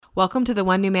Welcome to the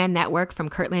One New Man Network from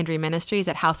Kurt Landry Ministries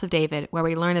at House of David, where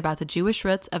we learn about the Jewish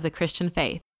roots of the Christian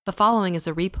faith. The following is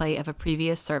a replay of a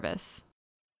previous service.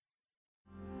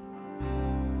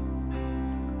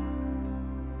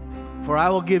 For I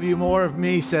will give you more of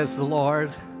me, says the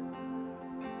Lord.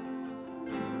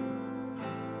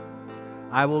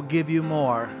 I will give you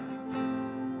more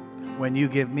when you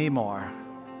give me more.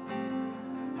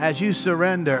 As you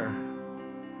surrender,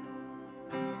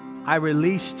 I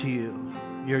release to you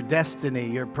your destiny,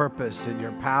 your purpose, and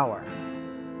your power.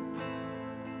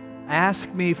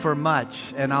 Ask me for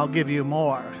much, and I'll give you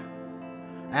more.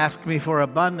 Ask me for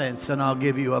abundance, and I'll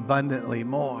give you abundantly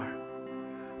more.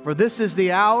 For this is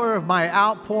the hour of my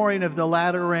outpouring of the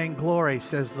latter-rain glory,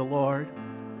 says the Lord,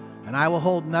 and I will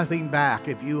hold nothing back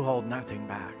if you hold nothing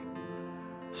back.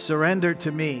 Surrender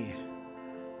to me,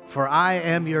 for I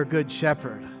am your good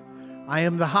shepherd. I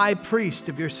am the high priest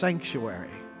of your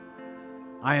sanctuary.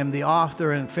 I am the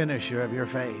author and finisher of your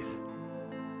faith.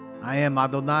 I am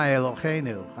Adonai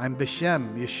Eloheinu. I'm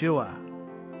B'Shem Yeshua.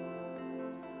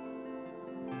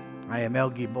 I am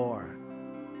El Gibor.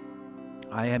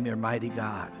 I am your mighty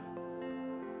God.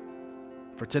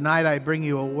 For tonight I bring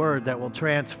you a word that will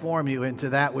transform you into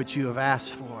that which you have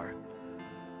asked for.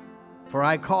 For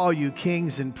I call you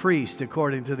kings and priests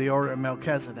according to the order of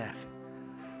Melchizedek.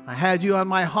 I had you on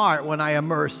my heart when I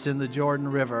immersed in the Jordan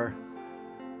River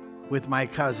with my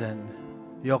cousin,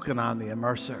 Yochanan the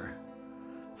immerser.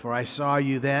 For I saw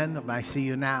you then, and I see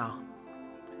you now.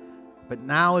 But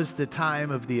now is the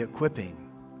time of the equipping,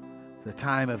 the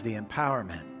time of the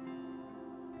empowerment.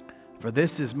 For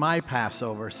this is my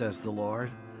Passover, says the Lord,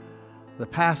 the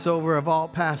Passover of all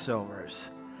Passovers,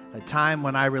 a time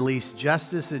when I release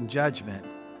justice and judgment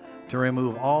to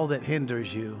remove all that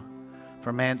hinders you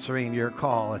from answering your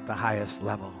call at the highest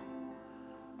level.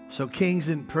 So kings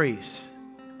and priests,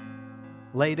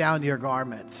 lay down your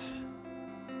garments.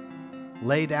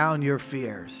 Lay down your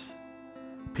fears.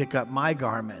 Pick up my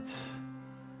garments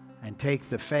and take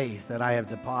the faith that I have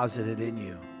deposited in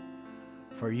you.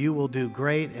 For you will do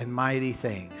great and mighty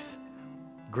things.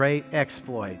 Great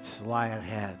exploits lie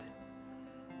ahead.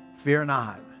 Fear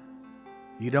not.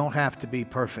 You don't have to be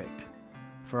perfect.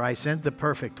 For I sent the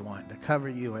perfect one to cover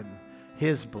you in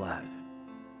his blood.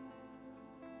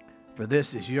 For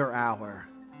this is your hour.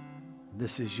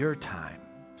 This is your time,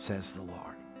 says the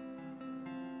Lord.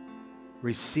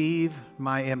 Receive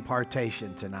my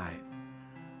impartation tonight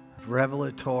of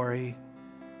revelatory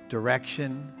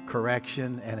direction,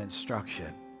 correction, and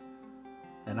instruction.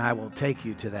 And I will take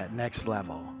you to that next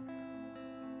level.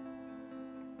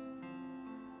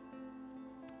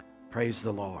 Praise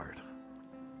the Lord.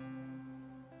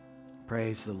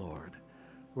 Praise the Lord.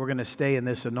 We're going to stay in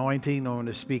this anointing. I'm going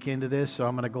to speak into this, so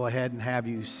I'm going to go ahead and have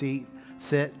you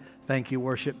sit. Thank you,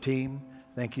 worship team.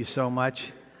 Thank you so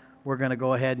much. We're going to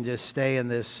go ahead and just stay in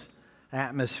this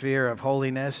atmosphere of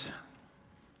holiness.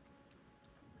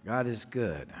 God is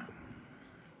good.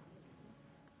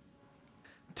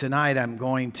 Tonight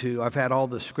I've had all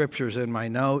the scriptures in my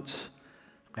notes,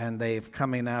 and they've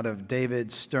coming out of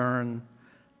David Stern,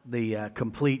 the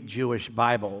Complete Jewish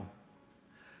Bible.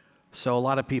 So a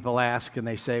lot of people ask, and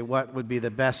they say, what would be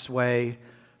the best way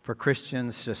for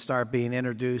Christians to start being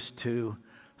introduced to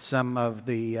some of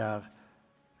the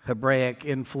Hebraic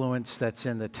influence that's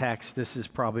in the text? This is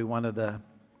probably one of the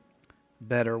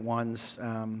better ones.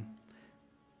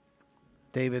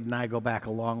 David and I go back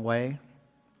a long way.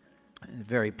 A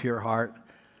very pure heart,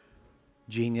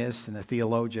 genius, and a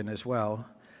theologian as well.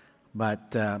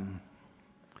 But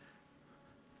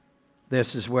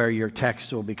this is where your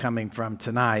text will be coming from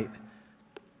tonight.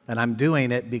 And I'm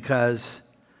doing it because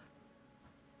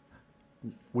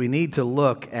we need to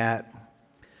look at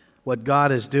what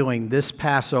God is doing this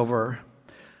Passover.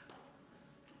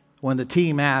 When the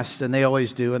team asked, and they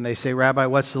always do, and they say, Rabbi,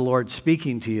 what's the Lord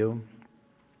speaking to you?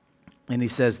 And he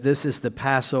says, this is the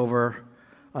Passover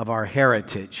of our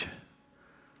heritage.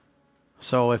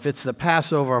 So if it's the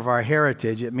Passover of our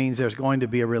heritage, it means there's going to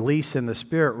be a release in the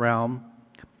spirit realm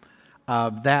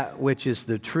of that which is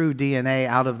the true DNA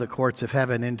out of the courts of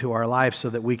heaven into our life so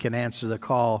that we can answer the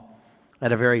call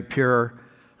at a very pure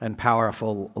and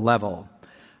powerful level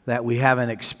that we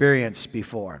haven't experienced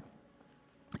before.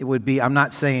 It would be, I'm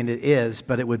not saying it is,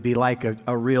 but it would be like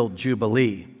a real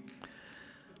jubilee.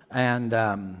 And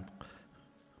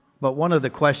but one of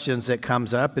the questions that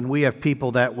comes up, and we have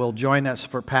people that will join us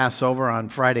for Passover on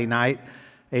Friday night,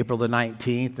 April the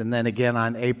 19th, and then again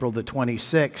on April the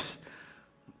 26th.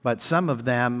 But some of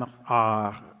them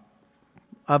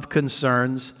of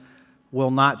concerns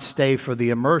will not stay for the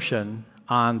immersion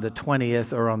on the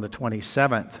 20th or on the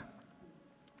 27th.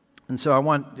 And so I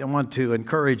want to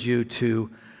encourage you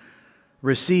to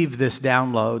receive this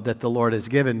download that the Lord has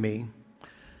given me,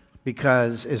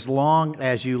 because as long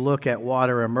as you look at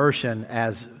water immersion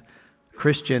as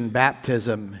Christian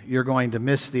baptism, you're going to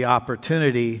miss the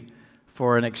opportunity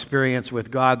for an experience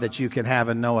with God that you can have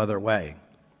in no other way.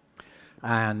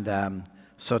 And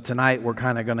so tonight we're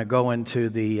kind of going to go into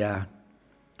the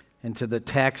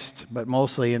text, but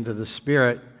mostly into the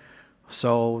Spirit,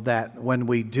 so that when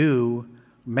we do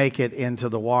make it into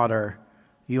the water,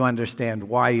 you understand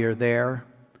why you're there,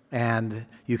 and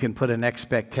you can put an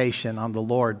expectation on the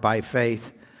Lord by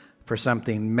faith for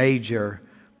something major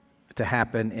to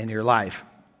happen in your life.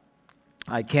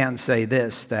 I can say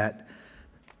this, that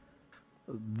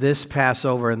this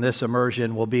Passover and this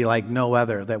immersion will be like no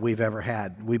other that we've ever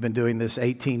had. We've been doing this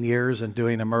 18 years and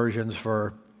doing immersions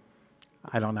for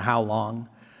I don't know how long.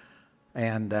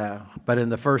 But in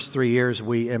the first 3 years,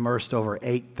 we immersed over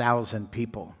 8,000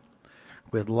 people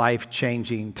with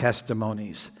life-changing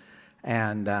testimonies.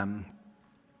 And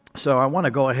so I want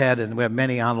to go ahead, and we have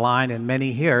many online and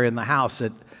many here in the house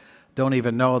that don't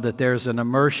even know that there's an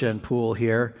immersion pool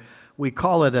here. We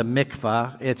call it a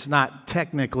mikvah. It's not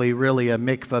technically really a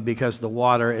mikvah because the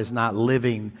water is not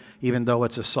living, even though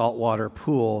it's a saltwater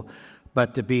pool.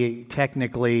 But to be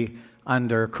technically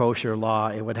under kosher law,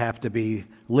 it would have to be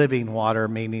living water,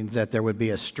 meaning that there would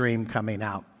be a stream coming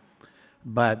out.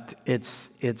 But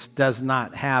it does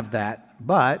not have that.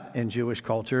 But in Jewish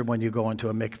culture, when you go into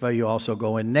a mikvah, you also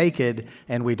go in naked,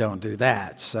 and we don't do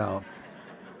that. So,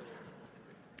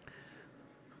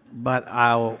 but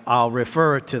I'll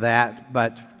refer to that.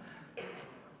 But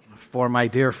for my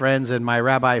dear friends and my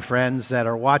rabbi friends that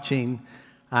are watching,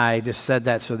 I just said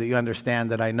that so that you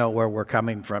understand that I know where we're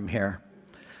coming from here.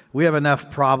 We have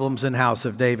enough problems in House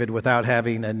of David without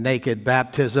having a naked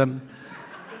baptism,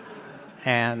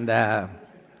 and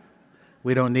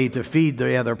we don't need to feed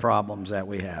the other problems that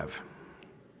we have.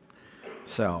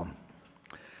 So,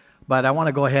 but I want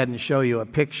to go ahead and show you a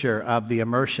picture of the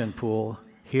immersion pool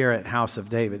here at House of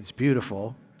David. It's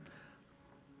beautiful.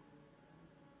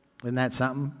 Isn't that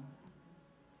something?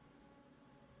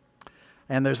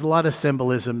 And there's a lot of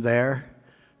symbolism there,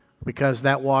 because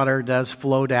that water does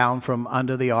flow down from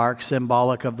under the ark,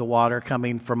 symbolic of the water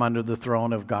coming from under the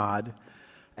throne of God.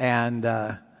 And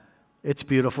it's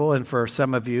beautiful, and for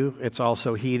some of you, it's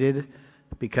also heated,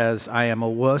 because I am a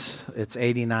wuss. It's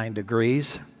 89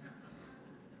 degrees.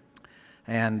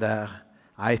 And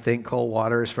I think cold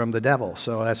water is from the devil.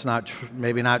 So that's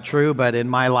maybe not true, but in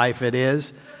my life it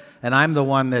is. And I'm the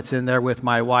one that's in there with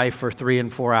my wife for 3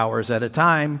 and 4 hours at a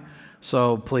time.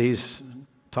 So please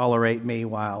tolerate me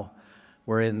while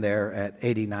we're in there at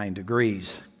 89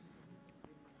 degrees.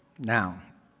 Now,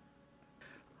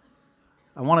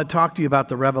 I want to talk to you about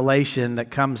the revelation that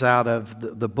comes out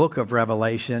of the book of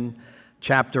Revelation,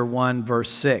 chapter 1, verse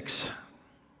 6.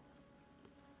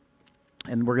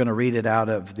 And we're going to read it out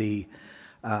of the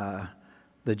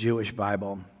Jewish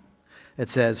Bible. It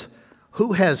says,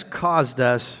 "Who has caused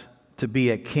us to be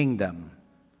a kingdom,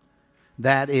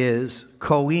 that is,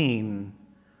 Kohen,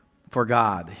 for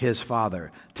God, his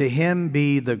Father. To him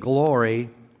be the glory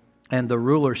and the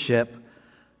rulership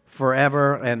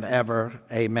forever and ever.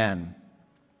 Amen."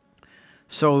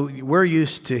 So we're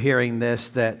used to hearing this,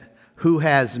 that who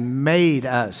has made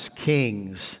us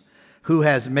kings, who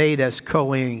has made us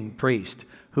Kohen priest,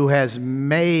 who has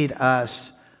made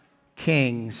us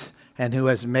kings, and who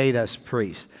has made us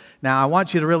priests. Now, I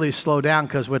want you to really slow down,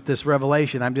 because with this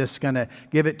revelation, I'm just going to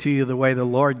give it to you the way the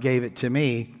Lord gave it to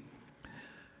me.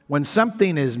 When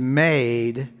something is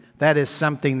made, that is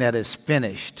something that is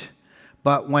finished.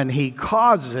 But when he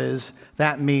causes,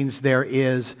 that means there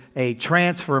is a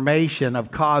transformation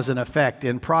of cause and effect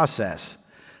in process.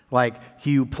 Like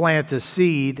you plant a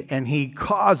seed and he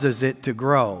causes it to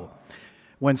grow.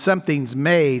 When something's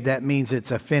made, that means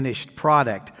it's a finished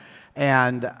product.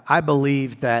 And I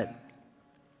believe that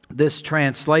this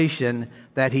translation,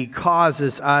 that he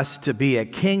causes us to be a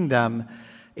kingdom,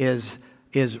 is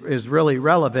really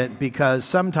relevant, because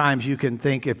sometimes you can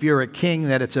think if you're a king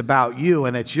that it's about you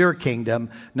and it's your kingdom.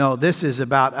 No, this is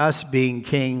about us being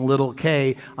king, little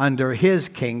k, under his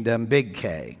kingdom, big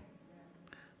K.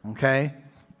 Okay?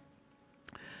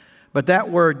 But that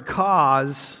word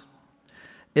cause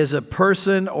is a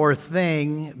person or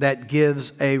thing that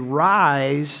gives a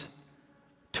rise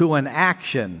to an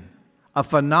action, a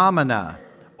phenomena,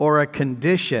 or a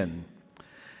condition.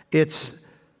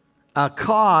 A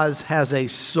cause has a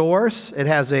source, it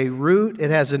has a root, it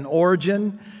has an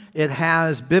origin, it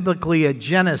has biblically a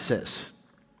genesis.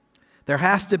 There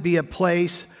has to be a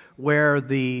place where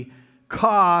the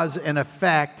cause and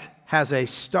effect has a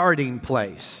starting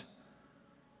place.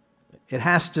 It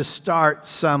has to start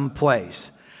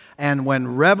someplace. And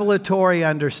when revelatory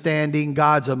understanding,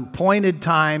 God's appointed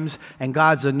times, and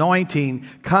God's anointing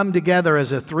come together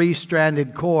as a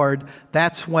three-stranded cord,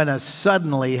 that's when a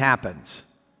suddenly happens.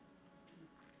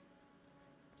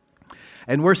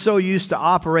 And we're so used to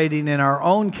operating in our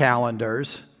own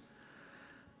calendars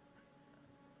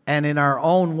and in our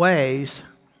own ways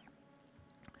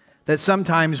that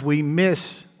sometimes we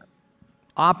miss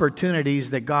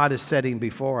opportunities that God is setting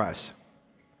before us.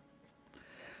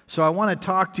 So I want to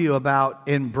talk to you about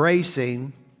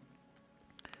embracing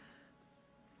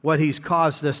what He's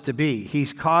caused us to be.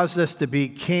 He's caused us to be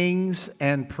kings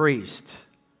and priests.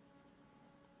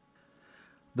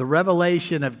 The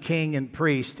revelation of king and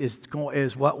priest is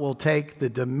what will take the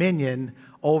dominion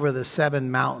over the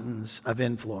 7 mountains of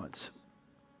influence.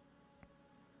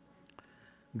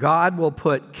 God will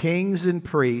put kings and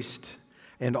priests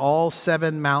in all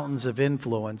 7 mountains of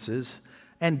influences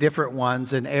and different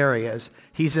ones and areas.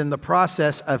 He's in the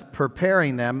process of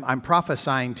preparing them. I'm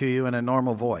prophesying to you in a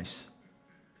normal voice.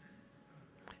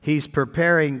 He's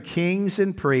preparing kings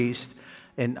and priests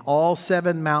in all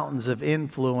 7 mountains of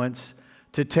influence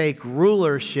to take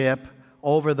rulership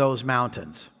over those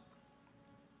mountains.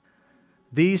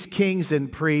 These kings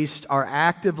and priests are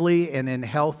actively and in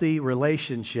healthy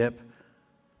relationship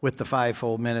with the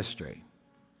fivefold ministry.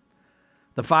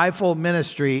 The fivefold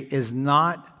ministry is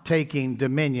not taking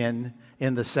dominion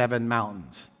in the 7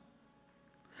 mountains.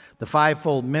 The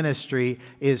fivefold ministry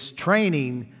is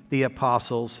training the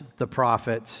apostles, the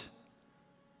prophets,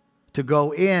 to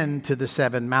go into the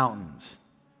 7 mountains.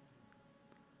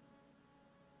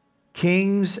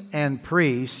 Kings and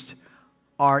priests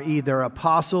are either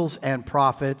apostles and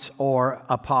prophets or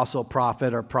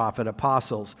apostle-prophet or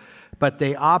prophet-apostles. But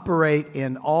they operate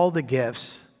in all the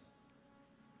gifts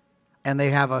and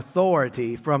they have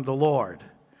authority from the Lord.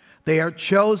 They are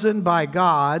chosen by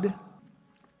God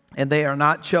and they are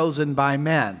not chosen by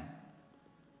men.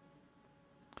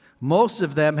 Most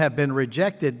of them have been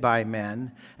rejected by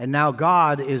men, and now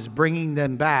God is bringing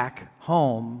them back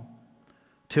home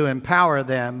to empower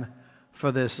them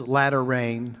for this latter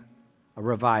rain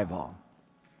revival.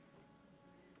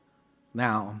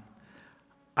 Now,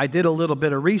 I did a little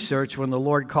bit of research when the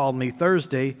Lord called me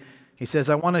Thursday. He says,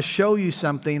 I want to show you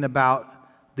something about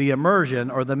the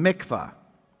immersion or the mikvah.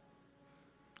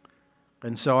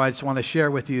 And so I just want to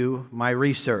share with you my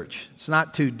research. It's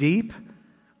not too deep,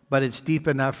 but it's deep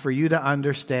enough for you to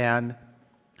understand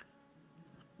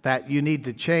that you need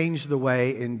to change the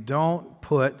way and don't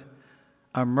put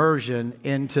immersion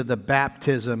into the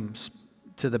baptism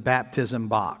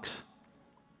box.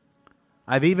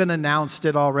 I've even announced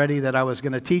it already that I was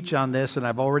going to teach on this, and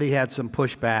I've already had some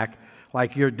pushback,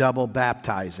 like you're double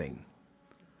baptizing.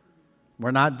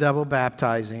 We're not double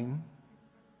baptizing.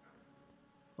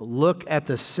 Look at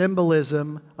the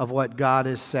symbolism of what God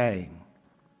is saying.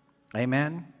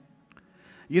 Amen?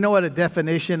 You know what a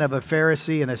definition of a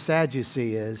Pharisee and a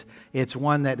Sadducee is? It's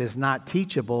one that is not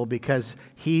teachable because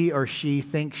he or she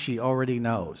thinks she already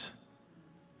knows.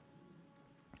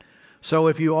 So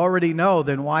if you already know,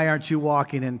 then why aren't you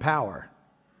walking in power?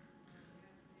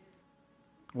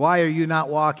 Why are you not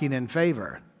walking in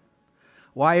favor?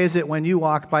 Why is it when you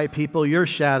walk by people, your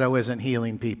shadow isn't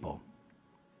healing people?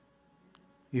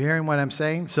 You hearing what I'm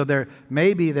saying? So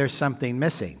maybe there's something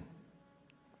missing.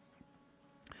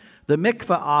 The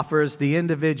mikvah offers the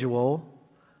individual,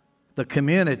 the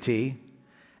community,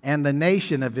 and the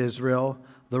nation of Israel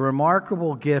the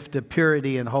remarkable gift of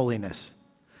purity and holiness.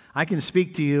 I can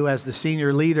speak to you as the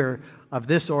senior leader of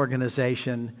this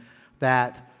organization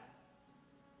that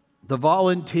the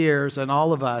volunteers and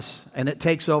all of us, and it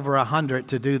takes over 100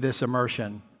 to do this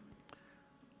immersion,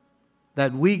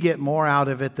 that we get more out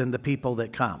of it than the people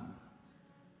that come.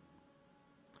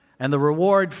 And the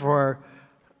reward for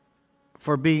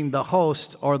being the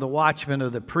host or the watchman or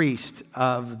the priest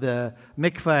of the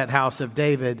mikvah at House of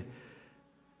David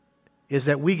is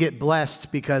that we get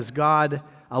blessed because God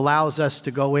allows us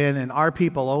to go in, and our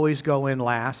people always go in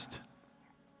last.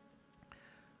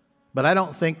 But I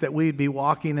don't think that we'd be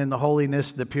walking in the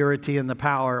holiness, the purity, and the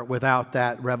power without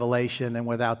that revelation and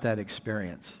without that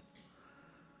experience.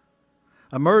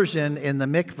 Immersion in the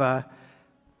mikvah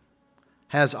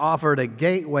has offered a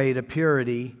gateway to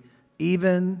purity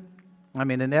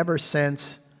ever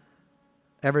since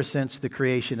the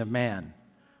creation of man.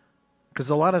 Because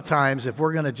a lot of times, if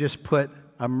we're going to just put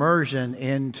immersion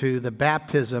into the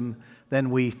baptism, then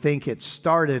we think it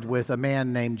started with a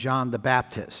man named John the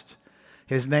Baptist.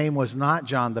 His name was not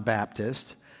John the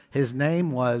Baptist. His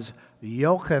name was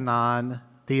Yochanan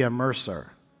the Immerser.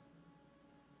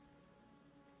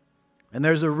 And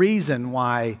there's a reason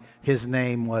why his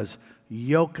name was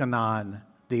Yochanan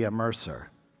the Immerser.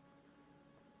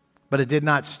 but it did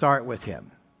not start with him.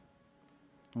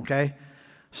 Okay?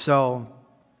 So,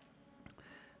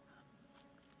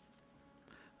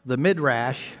 the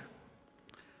Midrash,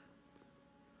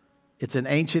 it's an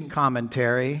ancient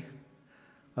commentary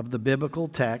of the biblical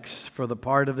text for the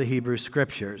part of the Hebrew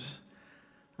Scriptures.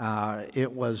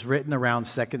 It was written around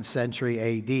 2nd century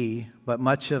A.D., but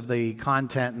much of the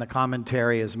content in the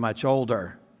commentary is much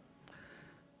older.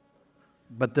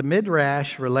 But the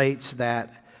Midrash relates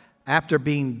that after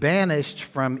being banished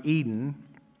from Eden,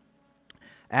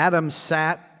 Adam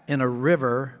sat in a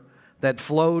river that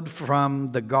flowed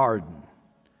from the garden.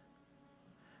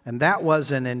 And that was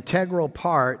an integral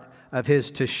part of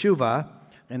his teshuvah.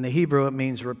 In the Hebrew, it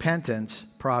means repentance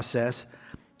process,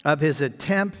 of his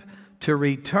attempt to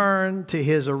return to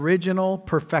his original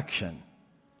perfection.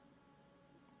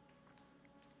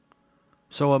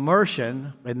 So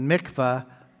immersion in mikveh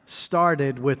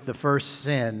started with the first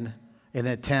sin in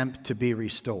an attempt to be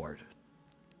restored.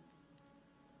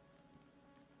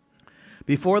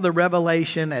 Before the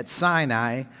revelation at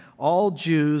Sinai, all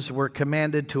Jews were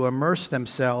commanded to immerse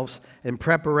themselves in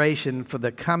preparation for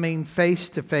the coming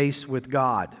face-to-face with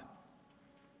God.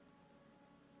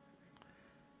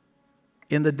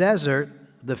 In the desert,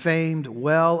 the famed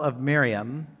well of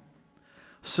Miriam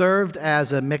served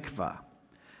as a mikveh,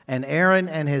 and Aaron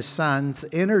and his sons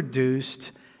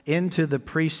introduced into the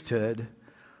priesthood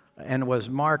and was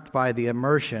marked by the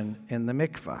immersion in the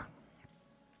mikveh.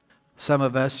 Some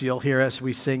of us, you'll hear us,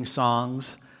 we sing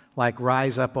songs like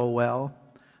Rise Up, O Well.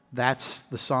 That's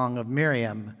the song of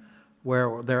Miriam,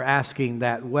 where they're asking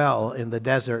that well in the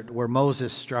desert where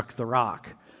Moses struck the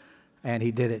rock. And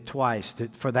he did it twice,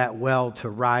 for that well to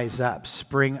rise up,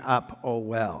 spring up, O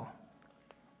well.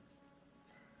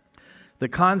 The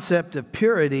concept of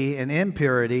purity and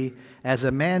impurity as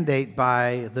a mandate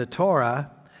by the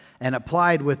Torah and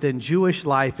applied within Jewish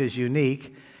life is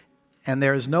unique, and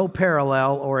there is no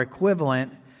parallel or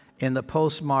equivalent in the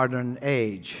postmodern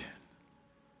age.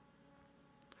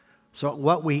 So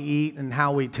what we eat and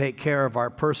how we take care of our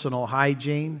personal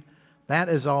hygiene, that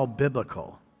is all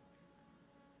biblical.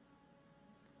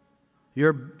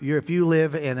 If you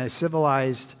live in a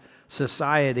civilized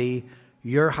society,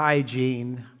 your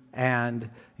hygiene and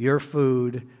your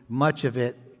food, much of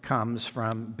it comes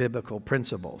from biblical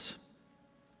principles.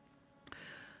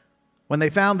 When they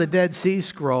found the Dead Sea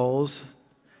Scrolls,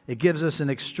 it gives us an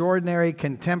extraordinary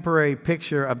contemporary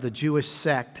picture of the Jewish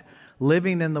sect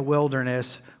living in the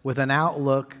wilderness with an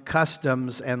outlook,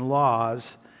 customs, and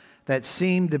laws that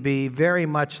seem to be very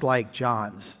much like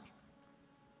John's.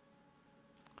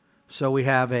 So we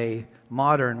have a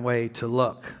modern way to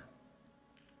look.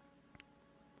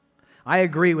 I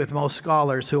agree with most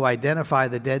scholars who identify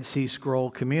the Dead Sea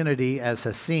Scroll community as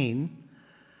Essene,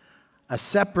 a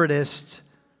separatist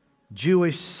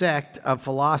Jewish sect of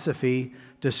philosophy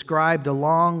described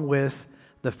along with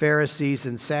the Pharisees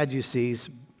and Sadducees,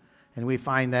 and we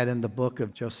find that in the book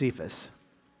of Josephus.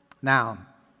 Now,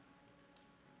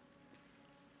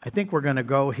 I think we're going to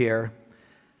go here.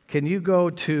 Can you go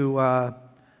to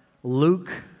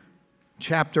Luke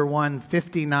chapter 1,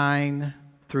 59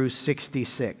 through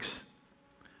 66?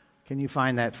 Can you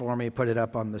find that for me? Put it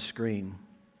up on the screen.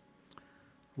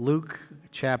 Luke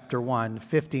chapter 1,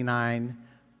 59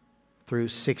 through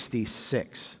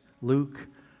 66. Luke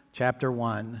chapter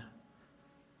 1,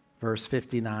 verse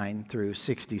 59 through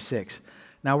 66.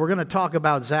 Now we're going to talk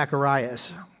about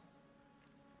Zacharias.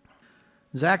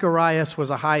 Zacharias was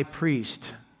a high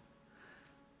priest,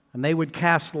 and they would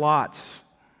cast lots,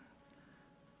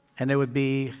 and it would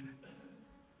be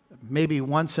maybe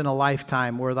once in a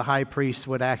lifetime where the high priest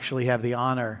would actually have the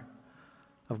honor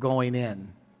of going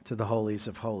in to the holies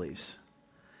of holies.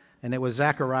 And it was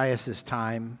Zacharias'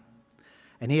 time,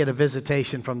 and he had a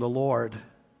visitation from the Lord.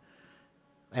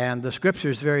 And the scripture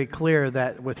is very clear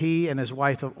that with he and his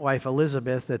wife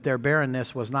Elizabeth, that their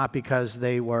barrenness was not because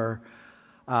they were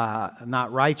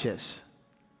not righteous,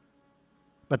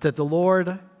 but that the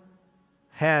Lord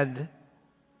had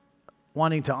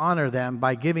wanting to honor them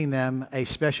by giving them a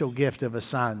special gift of a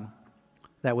son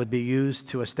that would be used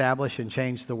to establish and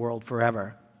change the world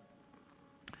forever.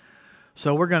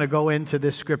 So we're going to go into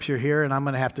this scripture here, and I'm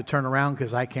going to have to turn around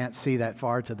because I can't see that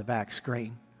far to the back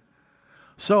screen.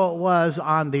 So it was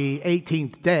on the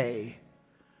 18th day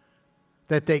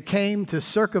that they came to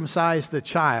circumcise the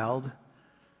child,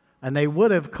 and they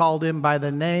would have called him by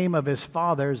the name of his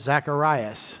father,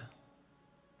 Zacharias.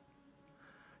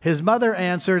 His mother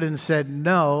answered and said,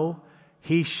 "No,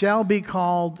 he shall be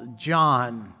called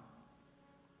John."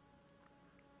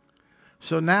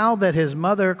 So now that his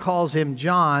mother calls him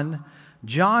John,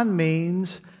 John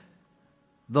means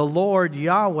the Lord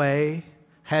Yahweh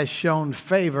has shown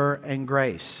favor and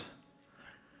grace.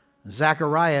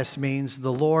 Zacharias means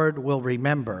the Lord will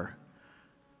remember.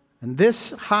 And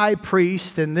this high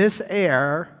priest and this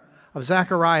heir of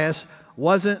Zacharias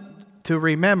wasn't to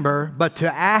remember, but to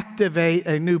activate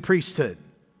a new priesthood.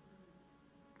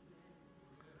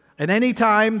 And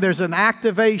anytime there's an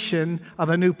activation of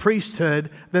a new priesthood,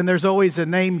 then there's always a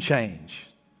name change.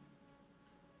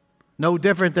 No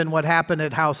different than what happened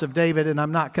at House of David, and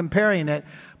I'm not comparing it,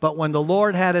 but when the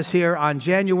Lord had us here on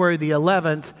January the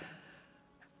 11th,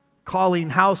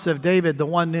 calling House of David the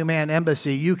One New Man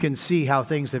Embassy, you can see how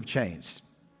things have changed.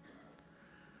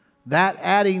 That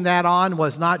adding that on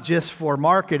was not just for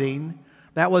marketing.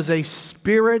 That was a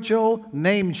spiritual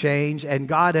name change, and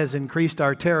God has increased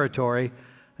our territory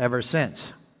ever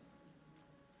since.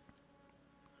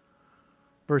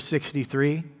 Verse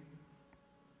 63.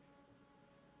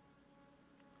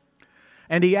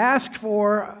 And he asked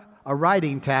for a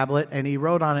writing tablet, and he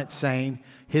wrote on it saying,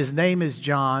 "His name is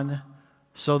John."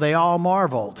 So they all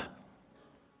marveled.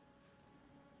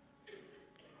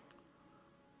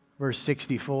 Verse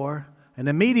 64. And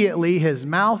immediately his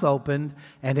mouth opened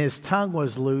and his tongue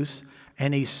was loose,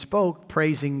 and he spoke,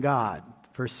 praising God.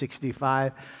 Verse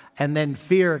 65. And then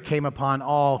fear came upon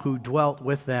all who dwelt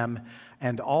with them,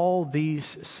 and all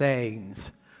these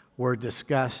sayings were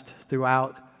discussed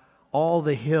throughout all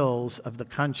the hills of the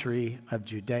country of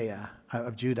Judah.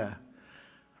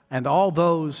 And all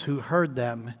those who heard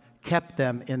them kept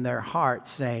them in their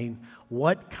hearts, saying,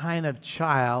 "What kind of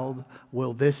child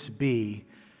will this be?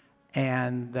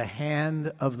 And the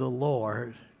hand of the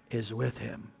Lord is with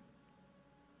him."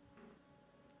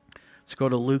 Let's go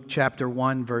to Luke chapter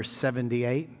 1, verse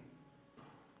 78.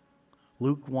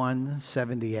 Luke 1,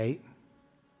 78.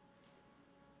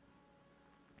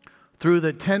 Through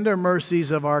the tender mercies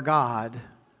of our God,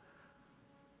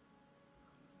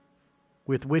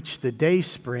 with which the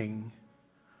dayspring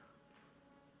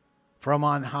from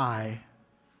on high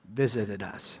visited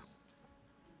us.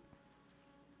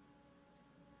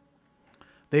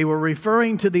 They were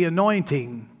referring to the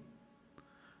anointing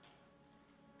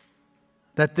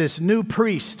that this new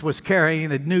priest was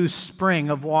carrying, a new spring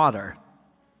of water.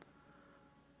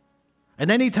 And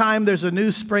anytime there's a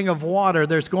new spring of water,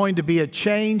 there's going to be a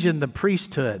change in the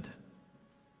priesthood,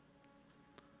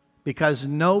 because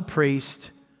no priest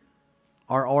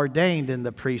are ordained in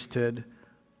the priesthood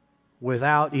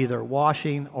without either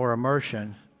washing or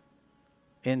immersion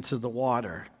into the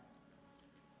water.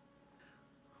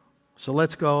 So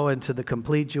let's go into the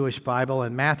complete Jewish Bible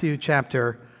in Matthew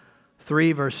chapter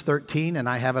 3, verse 13, and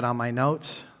I have it on my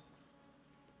notes.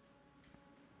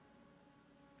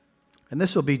 And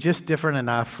this will be just different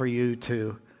enough for you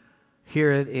to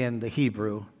hear it in the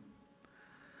Hebrew.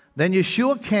 Then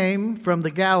Yeshua came from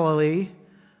the Galilee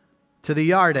to the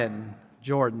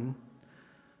Jordan,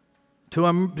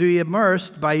 to be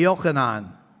immersed by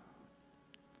Yochanan.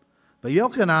 But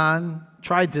Yochanan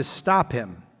tried to stop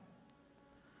him.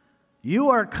 "You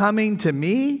are coming to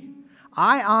me?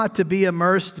 I ought to be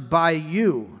immersed by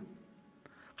you."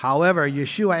 However,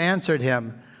 Yeshua answered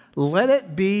him, "Let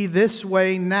it be this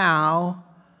way now,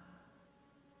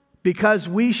 because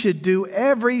we should do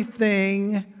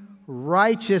everything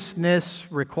righteousness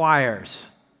requires."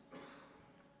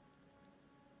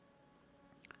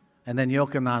 And then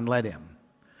Yochanan led him.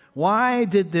 Why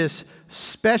did this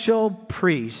special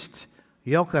priest,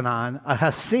 Yochanan, a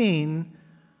Hassin,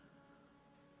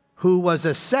 who was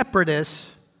a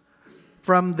separatist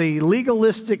from the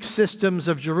legalistic systems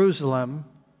of Jerusalem,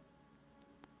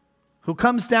 who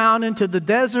comes down into the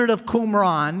desert of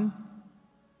Qumran,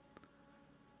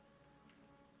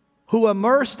 who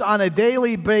immersed on a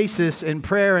daily basis in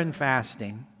prayer and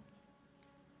fasting,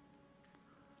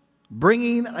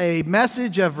 bringing a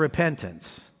message of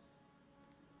repentance.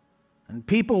 And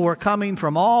people were coming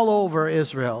from all over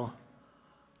Israel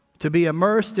to be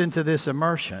immersed into this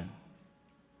immersion,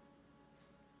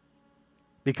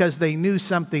 because they knew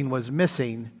something was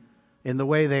missing in the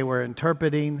way they were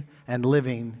interpreting and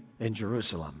living in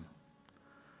Jerusalem.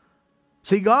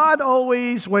 See, God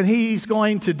always, when He's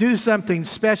going to do something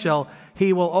special,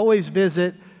 He will always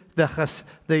visit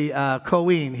the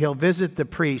Kohen. He'll visit the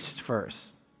priest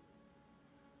first.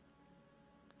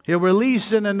 He'll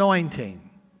release an anointing.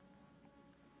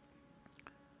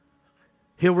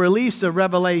 He'll release a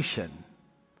revelation.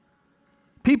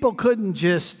 People couldn't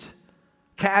just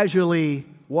casually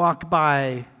walk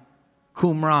by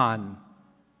Qumran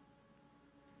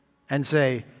and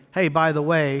say, "Hey, by the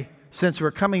way, since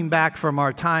we're coming back from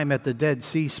our time at the Dead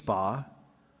Sea Spa,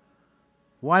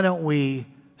 why don't we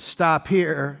stop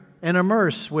here and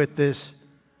immerse with this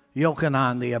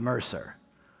Yochanan the immerser?"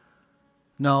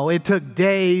 No, it took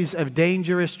days of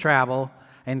dangerous travel.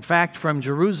 In fact, from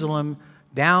Jerusalem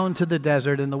down to the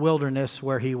desert in the wilderness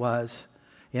where he was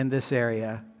in this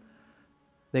area,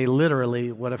 they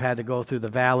literally would have had to go through the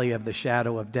valley of the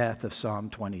shadow of death of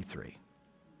Psalm 23.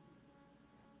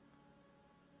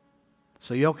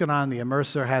 So Yochanan the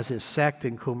immerser has his sect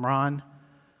in Qumran,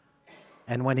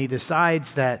 and when he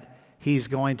decides that he's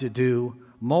going to do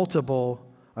multiple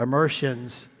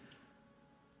immersions,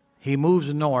 he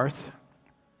moves north,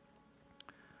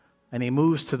 and he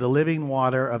moves to the living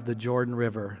water of the Jordan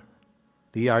River,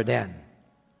 the Yarden.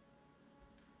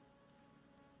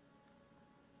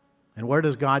 And where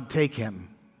does God take him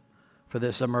for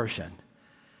this immersion?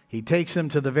 He takes him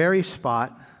to the very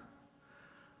spot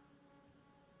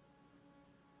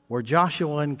where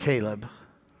Joshua and Caleb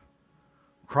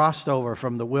crossed over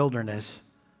from the wilderness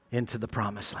into the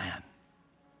promised land.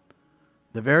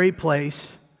 The very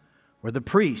place where the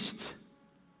priests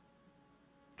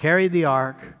carried the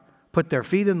ark, put their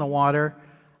feet in the water,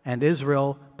 and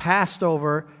Israel passed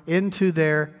over into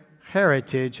their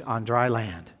heritage on dry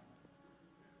land.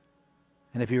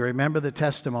 And if you remember the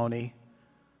testimony,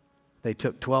 they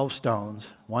took 12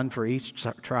 stones, one for each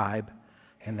tribe,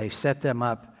 and they set them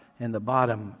up in the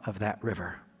bottom of that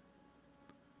river.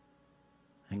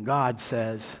 And God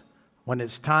says, when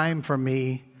it's time for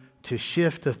me to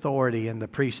shift authority in the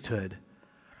priesthood,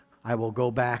 I will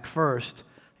go back first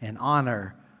and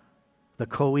honor the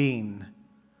Kohen,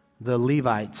 the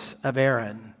Levites of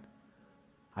Aaron.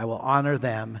 I will honor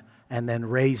them and then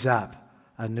raise up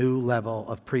a new level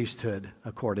of priesthood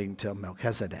according to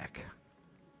Melchizedek.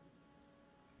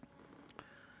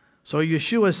 So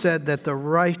Yeshua said that the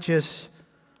righteousness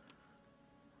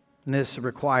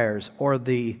requires, or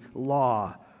the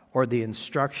law, or the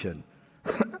instruction.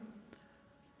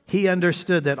 He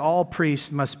understood that all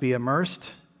priests must be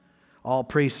immersed, all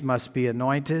priests must be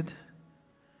anointed,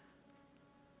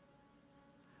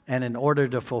 and in order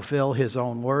to fulfill his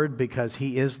own word, because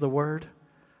he is the word,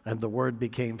 and the word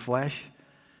became flesh,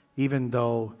 even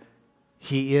though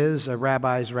he is a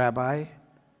rabbi's rabbi,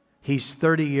 he's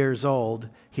 30 years old,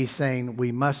 he's saying,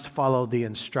 we must follow the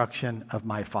instruction of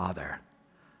my Father.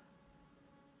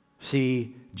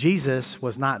 See, Jesus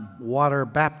was not water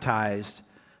baptized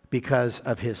because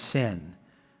of his sin.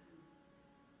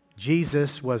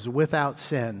 Jesus was without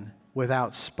sin,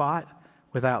 without spot,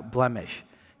 without blemish.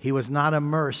 He was not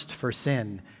immersed for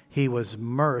sin. He was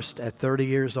immersed at 30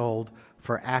 years old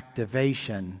for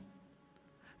activation.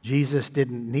 Jesus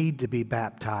didn't need to be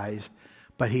baptized,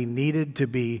 but he needed to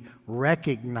be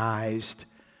recognized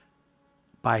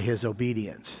by his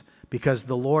obedience. Because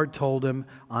the Lord told him,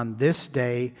 on this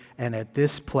day and at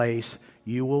this place,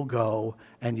 you will go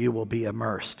and you will be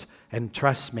immersed. And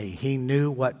trust me, he knew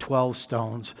what 12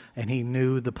 stones, and he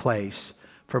knew the place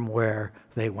from where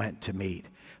they went to meet.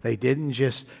 They didn't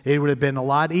just, it would have been a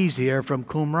lot easier from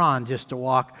Qumran just to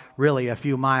walk really a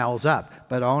few miles up.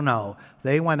 But oh no,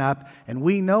 they went up, and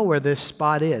we know where this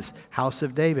spot is. House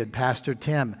of David, Pastor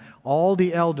Tim, all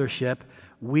the eldership,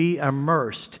 we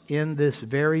immersed in this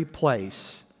very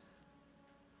place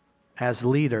as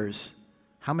leaders.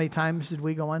 How many times did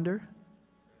we go under?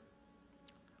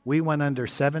 We went under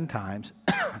 7 times.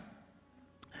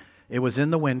 It was in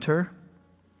the winter.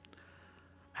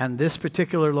 And this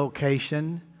particular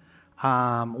location,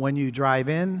 when you drive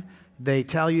in, they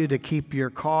tell you to keep your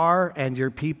car and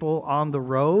your people on the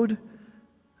road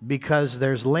because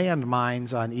there's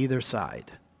landmines on either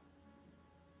side.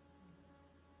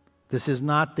 This is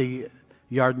not the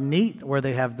Yardenit where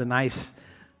they have the nice,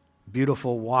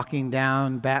 beautiful walking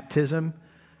down baptism.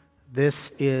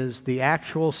 This is the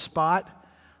actual spot.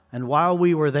 And while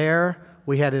we were there,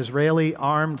 we had Israeli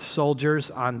armed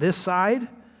soldiers on this side,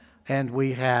 and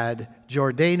we had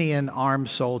Jordanian armed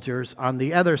soldiers on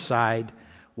the other side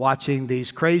watching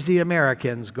these crazy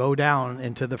Americans go down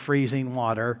into the freezing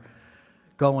water,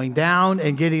 going down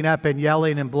and getting up and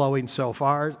yelling and blowing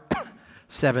shofars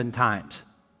 7 times.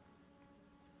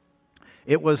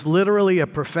 It was literally a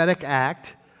prophetic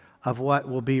act of what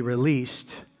will be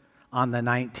released on the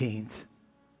 19th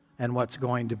and what's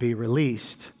going to be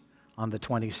released on the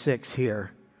 26th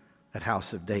here at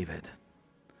House of David.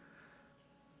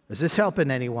 Is this helping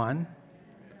anyone?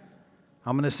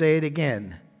 I'm going to say it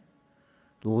again.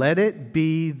 Let it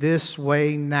be this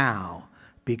way now,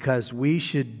 because we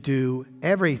should do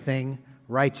everything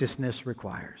righteousness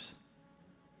requires.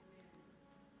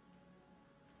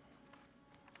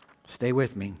 Stay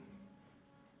with me.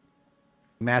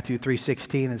 Matthew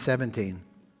 3:16 and 17.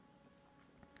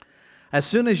 As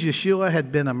soon as Yeshua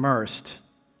had been immersed,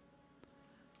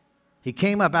 he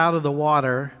came up out of the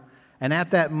water, and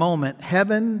at that moment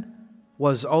heaven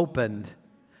was opened,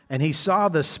 And he saw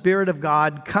the Spirit of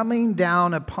God coming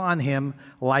down upon him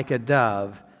like a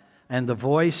dove. And the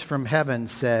voice from heaven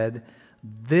said,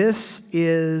 "This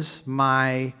is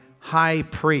my high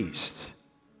priest.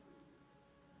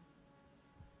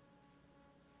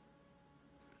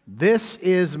 This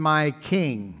is my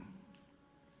king."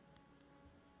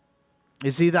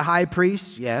 Is he the high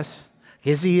priest? Yes.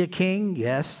 Is he a king?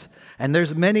 Yes. And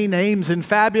there's many names and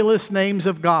fabulous names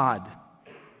of God.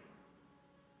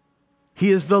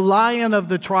 He is the Lion of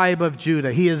the tribe of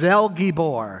Judah. He is El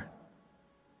Gibor.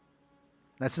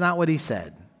 That's not what he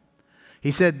said.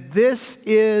 He said, "This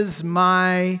is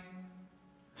my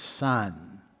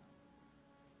son."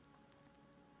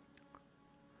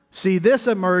 See, this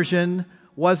immersion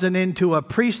wasn't into a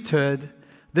priesthood.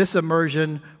 This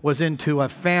immersion was into a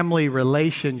family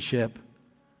relationship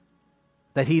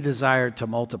that he desired to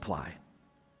multiply.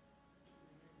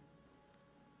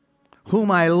 "Whom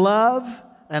I love,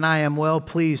 and I am well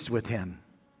pleased with him."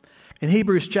 In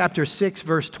Hebrews chapter 6,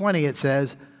 verse 20, it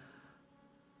says,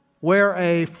 where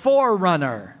a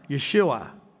forerunner,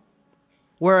 Yeshua,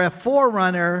 where a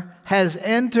forerunner has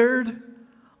entered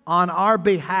on our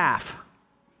behalf.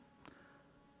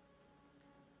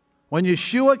 When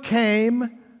Yeshua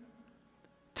came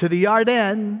to the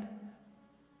Yarden,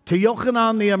 to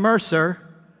Yochanan the Immerser,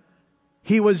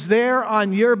 he was there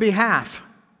on your behalf.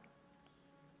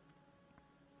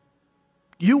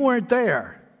 You weren't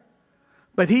there,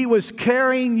 but he was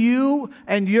carrying you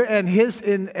and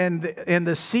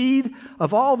the seed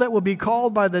of all that will be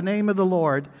called by the name of the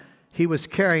Lord. He was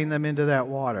carrying them into that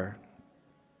water.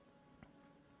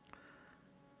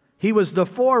 He was the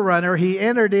forerunner. He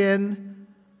entered in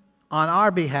on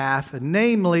our behalf,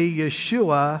 namely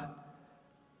Yeshua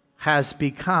has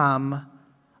become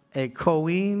a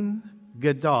Kohen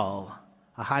Gadol,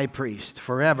 a high priest,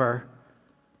 forever,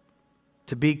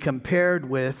 to be compared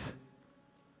with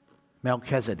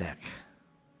Melchizedek.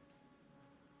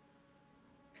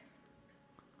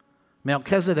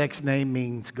 Melchizedek's name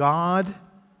means God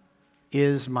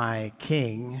is my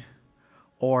king,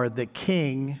 or the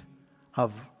king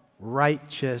of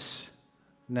righteousness.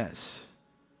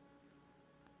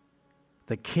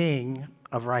 The king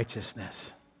of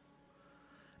righteousness.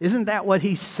 Isn't that what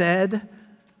he said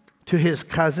to his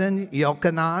cousin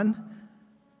Yochanan?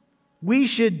 We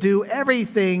should do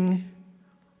everything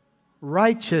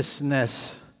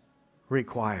righteousness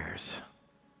requires.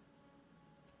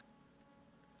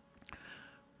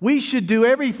 We should do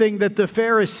everything that the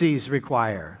Pharisees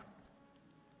require.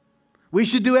 We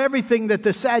should do everything that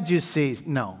the Sadducees,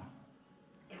 no.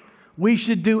 We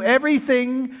should do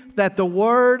everything that the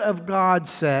Word of God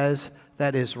says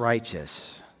that is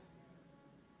righteous.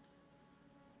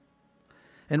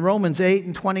 In Romans 8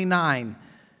 and 29,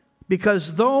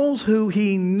 because those who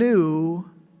he knew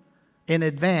in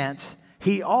advance,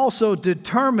 he also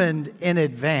determined in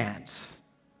advance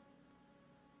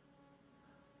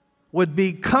would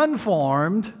be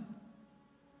conformed.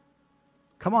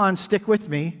 Come on, stick with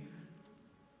me.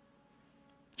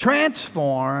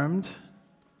 Transformed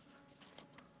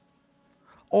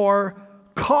or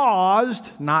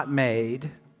caused, not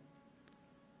made,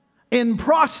 in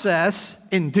process,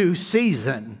 in due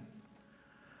season,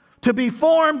 to be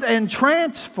formed and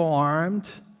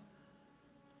transformed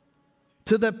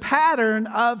to the pattern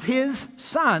of his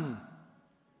Son,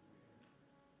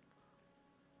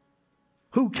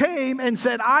 who came and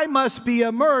said, I must be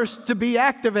immersed to be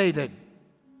activated.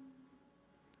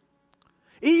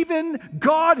 Even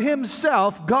God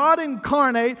himself, God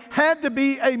incarnate, had to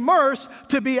be immersed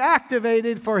to be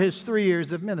activated for his 3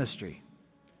 years of ministry.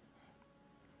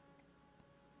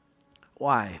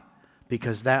 Why?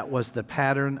 Because that was the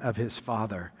pattern of his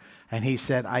Father. And he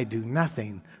said, I do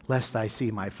nothing lest I see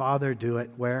my Father do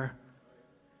it where?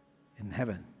 In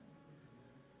heaven.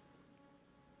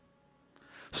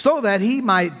 So that he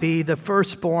might be the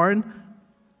firstborn.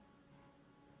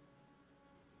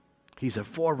 He's a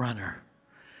forerunner.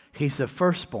 He's the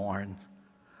firstborn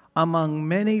among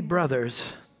many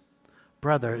brothers,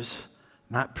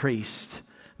 not priests,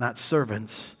 not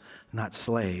servants, not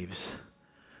slaves.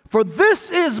 For this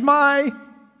is my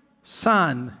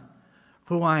Son,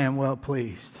 who I am well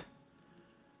pleased.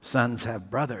 Sons have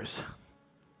brothers.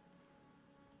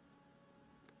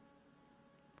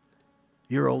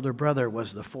 Your older brother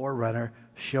was the forerunner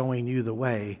showing you the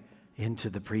way into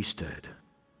the priesthood.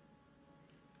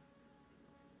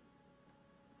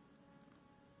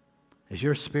 Is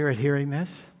your spirit hearing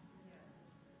this?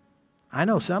 I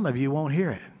know some of you won't hear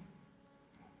it,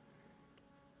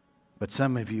 but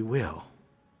some of you will.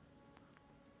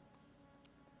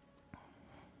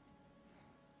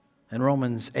 In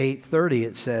Romans 8:30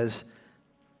 it says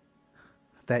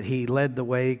that he led the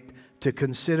way to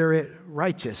consider it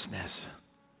righteousness.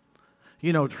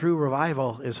 You know, true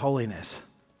revival is holiness.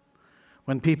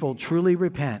 When people truly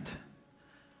repent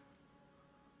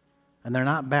and they're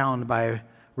not bound by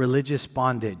religious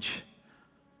bondage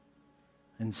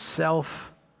and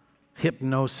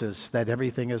self-hypnosis that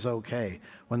everything is okay.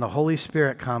 When the Holy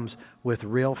Spirit comes with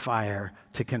real fire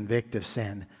to convict of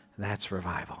sin, that's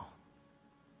revival.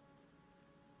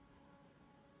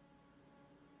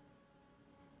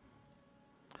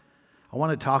 I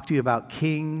want to talk to you about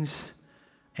kings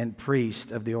and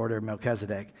priests of the order of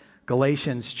Melchizedek.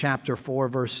 Galatians chapter 4,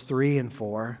 verse 3 and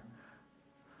 4.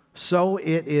 So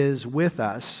it is with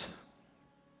us.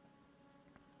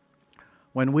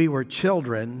 When we were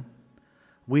children,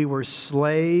 we were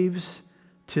slaves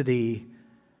to the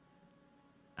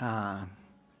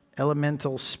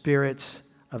elemental spirits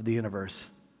of the universe.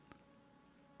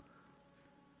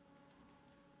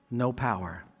 No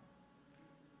power.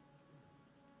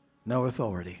 No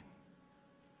authority.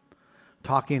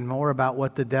 Talking more about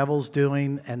what the devil's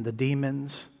doing and the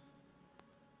demons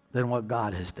than what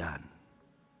God has done.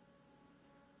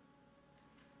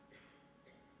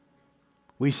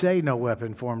 We say no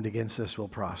weapon formed against us will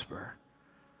prosper,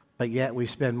 but yet we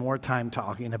spend more time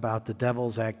talking about the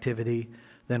devil's activity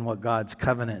than what God's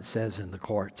covenant says in the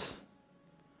courts.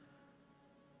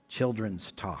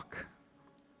 Children's talk.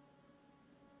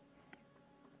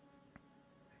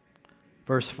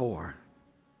 Verse 4.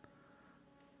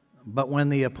 But when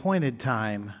the appointed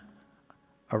time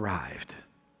arrived,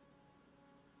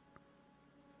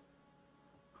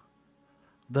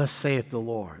 thus saith the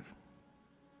Lord.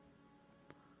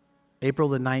 April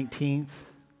the 19th,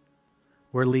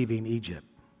 we're leaving Egypt.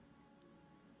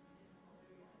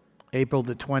 April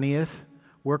the 20th,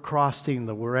 we're crossing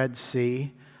the Red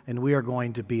Sea, and we are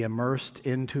going to be immersed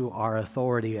into our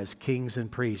authority as kings and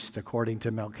priests according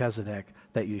to Melchizedek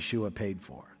that Yeshua paid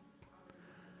for.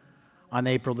 On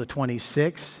April the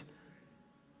 26th,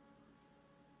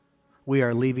 we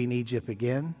are leaving Egypt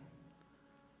again.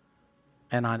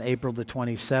 And on April the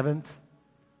 27th,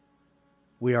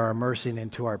 we are immersing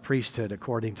into our priesthood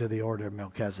according to the order of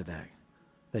Melchizedek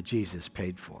that Jesus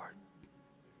paid for.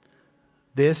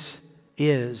 This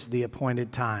is the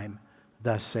appointed time,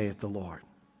 thus saith the Lord.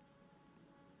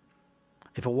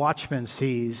 If a watchman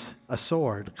sees a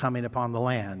sword coming upon the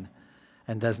land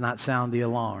and does not sound the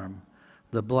alarm,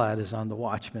 the blood is on the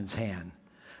watchman's hand.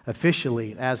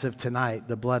 Officially, as of tonight,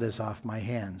 the blood is off my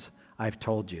hands. I've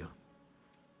told you.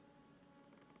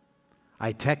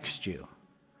 I text you.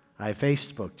 I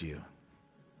Facebooked you.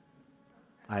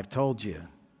 I've told you.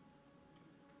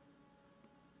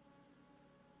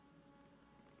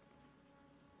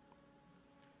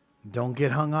 Don't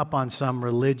get hung up on some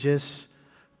religious,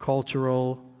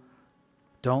 cultural.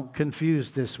 Don't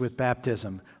confuse this with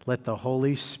baptism. Let the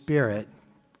Holy Spirit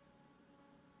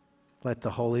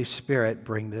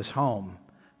bring this home.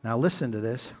 Now listen to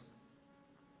this.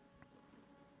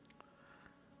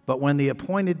 But when the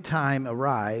appointed time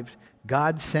arrived,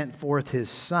 God sent forth his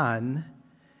Son.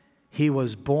 He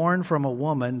was born from a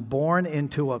woman, born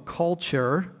into a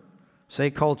culture, say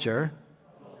culture,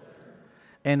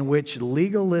 in which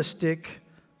legalistic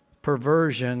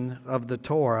perversion of the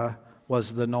Torah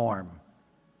was the norm.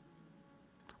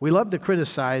 We love to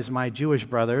criticize my Jewish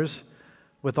brothers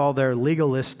with all their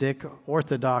legalistic,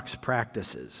 orthodox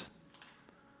practices.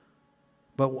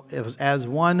 But as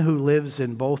one who lives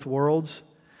in both worlds,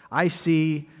 I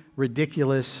see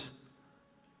ridiculous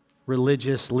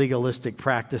religious, legalistic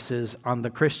practices on the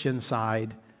Christian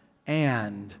side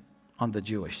and on the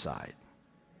Jewish side.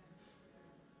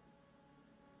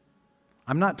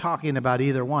 I'm not talking about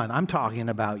either one. I'm talking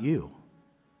about you.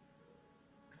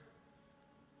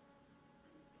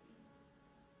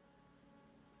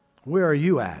 Where are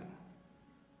you at?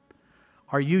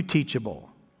 Are you teachable?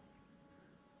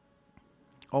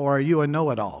 Or are you a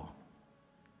know-it-all?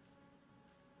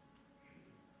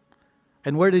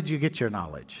 And where did you get your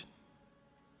knowledge?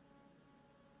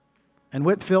 And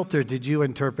what filter did you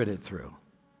interpret it through?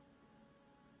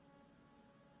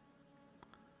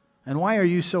 And why are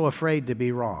you so afraid to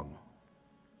be wrong?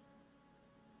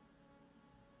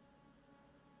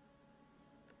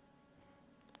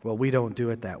 Well, we don't do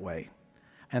it that way.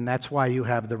 And that's why you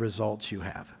have the results you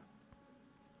have.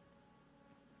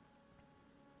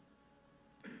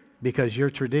 Because your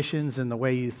traditions and the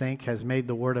way you think has made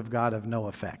the Word of God of no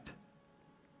effect.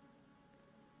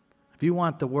 If you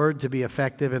want the Word to be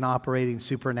effective in operating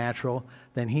supernatural,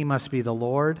 then He must be the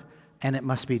Lord, and it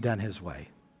must be done His way.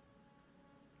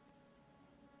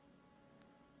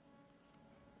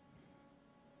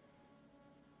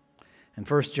 In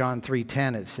 1 John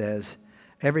 3:10 it says,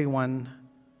 everyone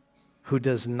who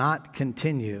does not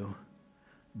continue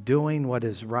doing what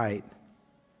is right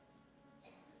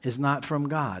is not from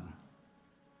God.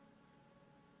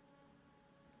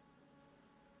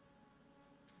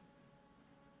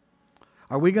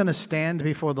 Are we going to stand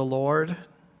before the Lord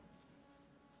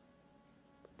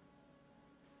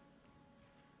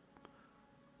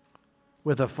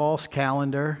with a false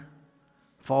calendar,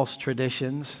 false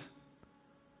traditions,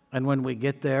 and when we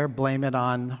get there, blame it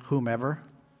on whomever?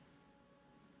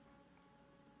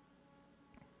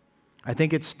 I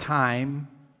think it's time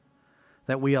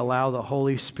that we allow the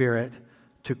Holy Spirit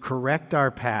to correct our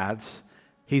paths.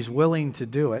 He's willing to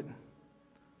do it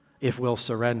if we'll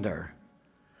surrender.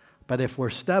 But if we're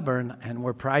stubborn and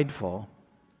we're prideful,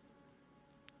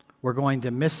 we're going to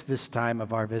miss this time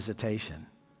of our visitation.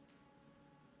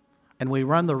 And we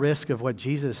run the risk of what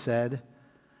Jesus said,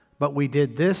 but we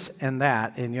did this and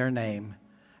that in your name.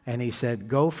 And he said,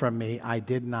 go from me, I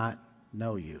did not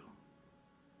know you.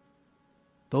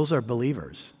 Those are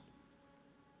believers.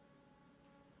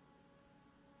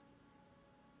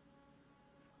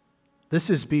 This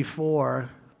is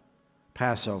before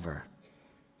Passover.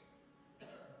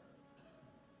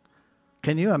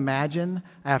 Can you imagine,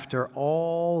 after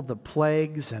all the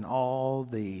plagues and all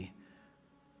the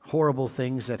horrible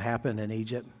things that happened in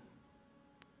Egypt?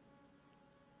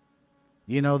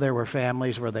 You know, there were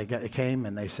families where they came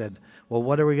and they said, well,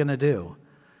 what are we going to do?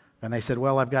 And they said,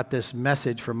 well, I've got this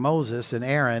message from Moses and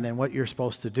Aaron, and what you're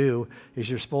supposed to do is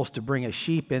you're supposed to bring a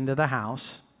sheep into the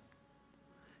house,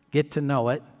 get to know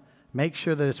it, make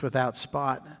sure that it's without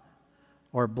spot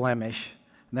or blemish.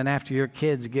 And then after your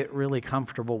kids get really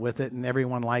comfortable with it and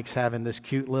everyone likes having this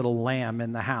cute little lamb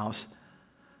in the house,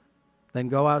 then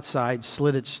go outside,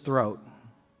 slit its throat.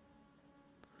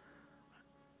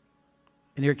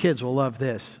 And your kids will love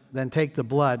this. Then take the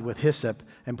blood with hyssop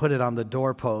and put it on the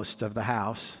doorpost of the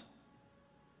house.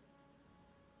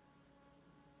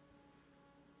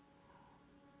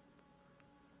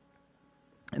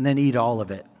 And then eat all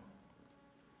of it.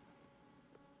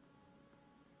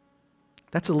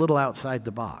 That's a little outside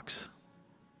the box.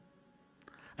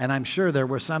 And I'm sure there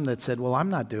were some that said, well, I'm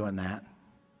not doing that.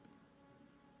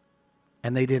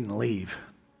 And they didn't leave.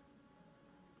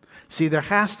 See, there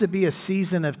has to be a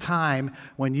season of time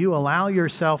when you allow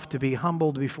yourself to be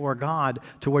humbled before God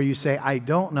to where you say, I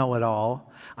don't know it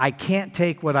all. I can't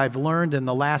take what I've learned in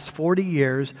the last 40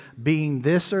 years, being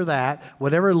this or that,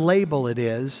 whatever label it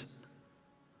is.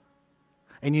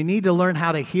 And you need to learn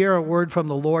how to hear a word from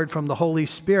the Lord, from the Holy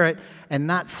Spirit, and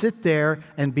not sit there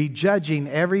and be judging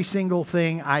every single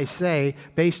thing I say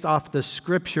based off the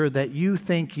scripture that you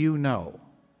think you know.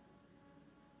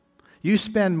 You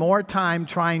spend more time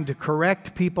trying to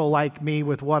correct people like me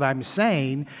with what I'm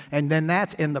saying, and then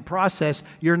that's in the process,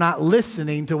 you're not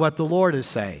listening to what the Lord is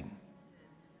saying.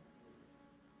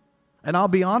 And I'll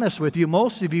be honest with you,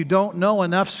 most of you don't know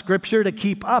enough scripture to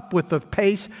keep up with the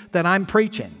pace that I'm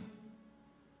preaching.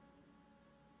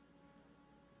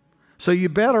 So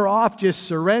you're better off just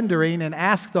surrendering and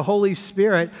ask the Holy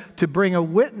Spirit to bring a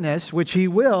witness, which He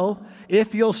will,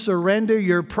 if you'll surrender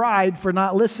your pride for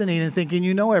not listening and thinking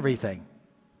you know everything.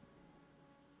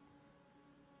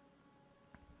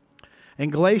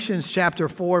 In Galatians chapter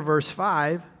 4, verse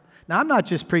 5, now I'm not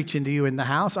just preaching to you in the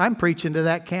house, I'm preaching to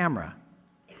that camera.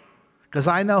 Because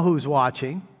I know who's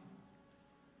watching.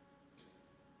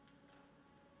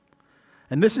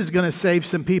 And this is going to save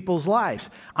some people's lives.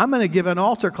 I'm going to give an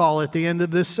altar call at the end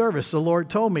of this service, the Lord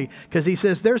told me, because He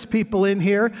says there's people in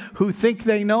here who think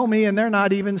they know me and they're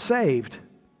not even saved.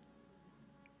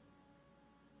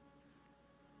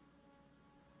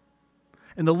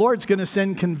 And the Lord's going to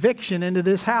send conviction into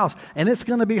this house. And it's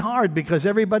going to be hard because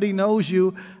everybody knows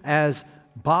you as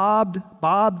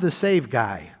Bob the Save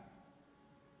Guy.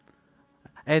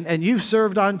 And you've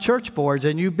served on church boards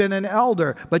and you've been an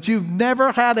elder, but you've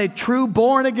never had a true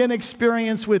born-again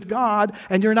experience with God,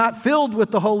 and you're not filled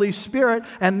with the Holy Spirit,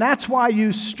 and that's why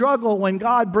you struggle when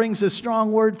God brings a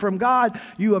strong word from God.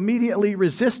 You immediately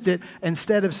resist it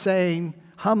instead of saying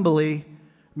humbly,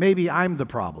 maybe I'm the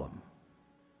problem.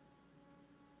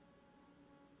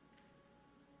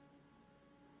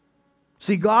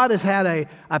 See, God has had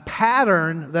a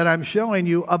pattern that I'm showing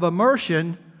you of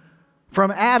immersion from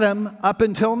Adam up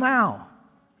until now.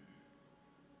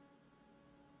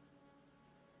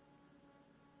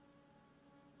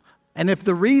 And if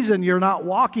the reason you're not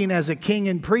walking as a king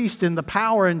and priest in the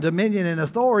power and dominion and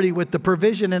authority with the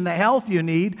provision and the health you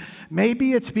need,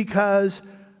 maybe it's because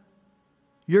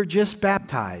you're just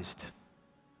baptized.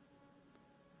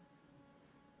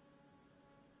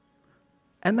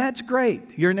 And that's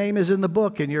great. Your name is in the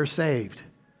book and you're saved.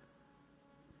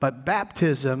 But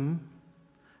baptism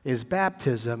is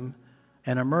baptism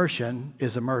and immersion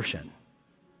is immersion.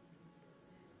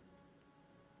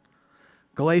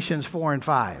 Galatians 4 and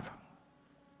 5.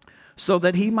 So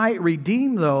that he might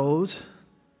redeem those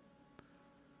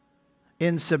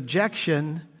in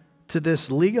subjection to this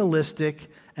legalistic,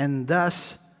 and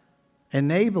thus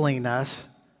enabling us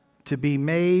to be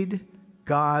made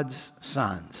God's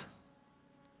sons.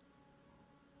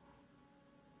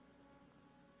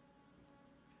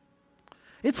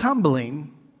 It's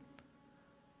humbling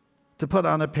to put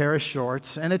on a pair of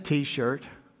shorts and a t-shirt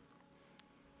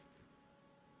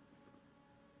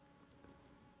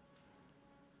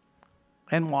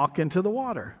and walk into the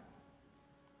water.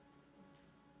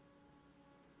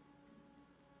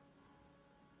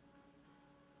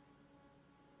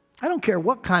 I don't care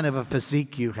what kind of a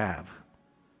physique you have.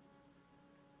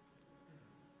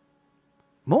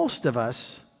 Most of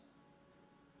us,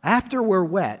 after we're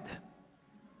wet,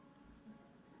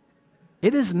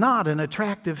 it is not an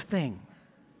attractive thing.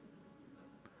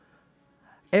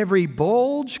 Every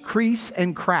bulge, crease,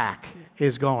 and crack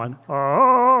is going,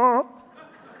 oh.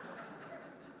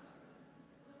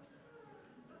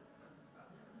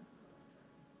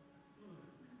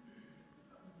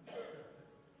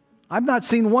 I've not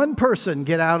seen one person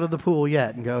get out of the pool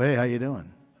yet and go, hey, how you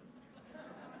doing?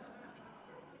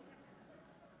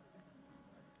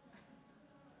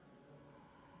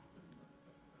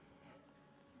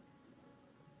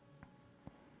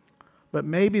 But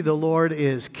maybe the Lord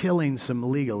is killing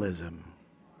some legalism.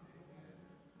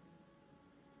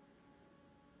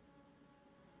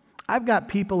 I've got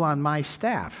people on my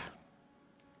staff,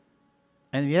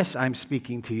 and yes, I'm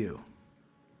speaking to you.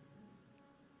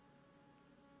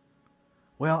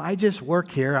 Well, I just work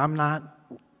here. I'm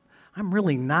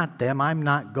really not them. I'm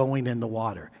not going in the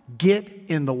water. Get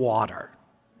in the water.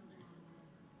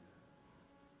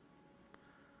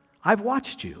 I've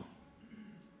watched you.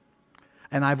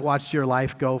 And I've watched your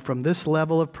life go from this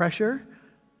level of pressure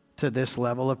to this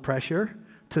level of pressure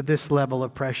to this level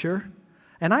of pressure.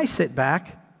 And I sit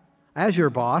back as your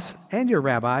boss and your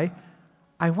rabbi.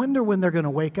 I wonder when they're going to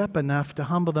wake up enough to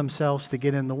humble themselves to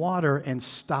get in the water and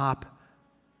stop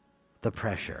the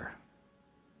pressure.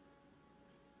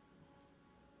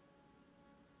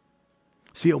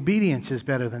 See, obedience is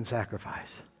better than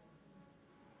sacrifice.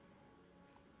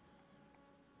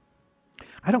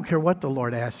 I don't care what the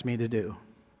Lord asks me to do.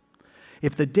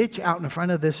 If the ditch out in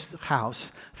front of this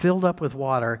house filled up with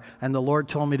water and the Lord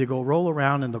told me to go roll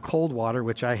around in the cold water,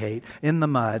 which I hate, in the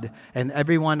mud, and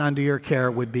everyone under your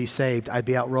care would be saved, I'd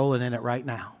be out rolling in it right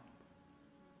now.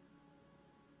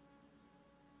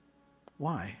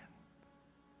 Why?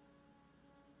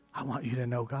 I want you to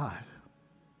know God.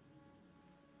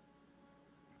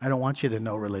 I don't want you to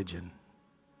know religion.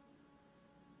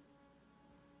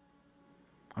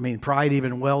 I mean, pride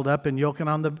even welled up in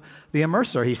Yochanan the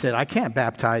immerser. He said, I can't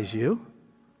baptize you.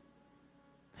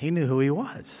 He knew who he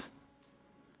was.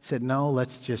 He said, no,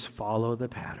 let's just follow the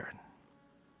pattern.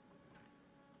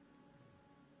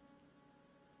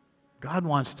 God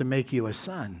wants to make you a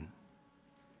son.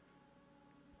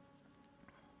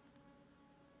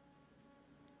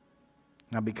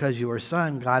 Now, because you are a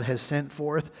son, God has sent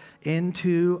forth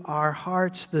into our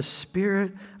hearts the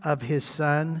Spirit of His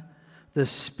Son, the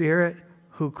Spirit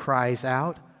who cries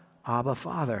out, Abba,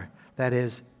 Father. That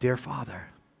is, dear Father.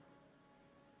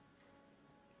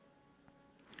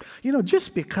 You know,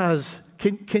 just because,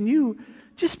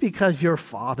 just because your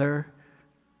father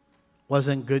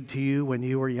wasn't good to you when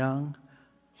you were young,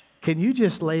 can you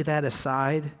just lay that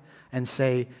aside and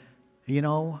say, you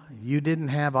know, you didn't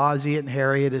have Ozzie and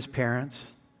Harriet as parents.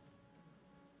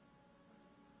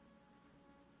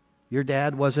 Your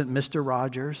dad wasn't Mr.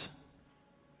 Rogers.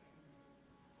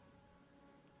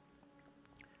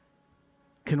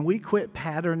 Can we quit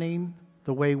patterning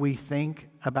the way we think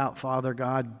about Father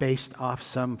God based off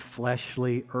some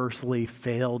fleshly, earthly,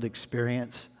 failed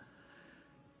experience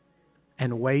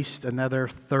and waste another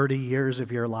 30 years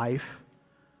of your life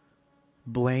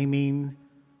blaming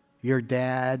your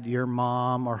dad, your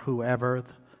mom, or whoever?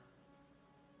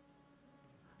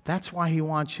 That's why He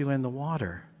wants you in the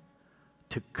water,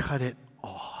 to cut it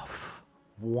off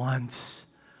once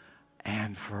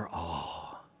and for all.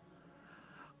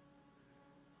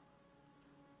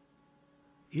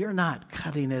 You're not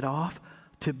cutting it off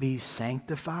to be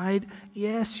sanctified.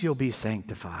 Yes, you'll be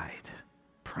sanctified.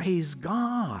 Praise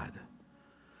God.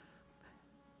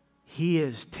 He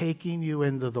is taking you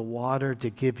into the water to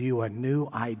give you a new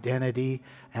identity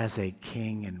as a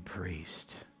king and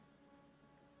priest.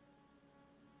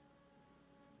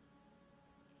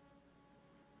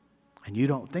 And you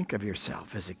don't think of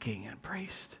yourself as a king and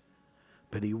priest,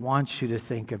 But he wants you to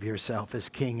think of yourself as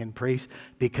king and priest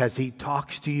because he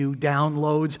talks to you,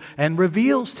 downloads, and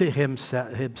reveals to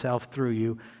himself through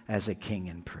you as a king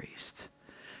and priest.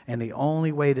 And the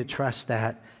only way to trust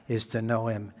that is to know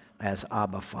him as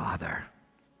Abba Father.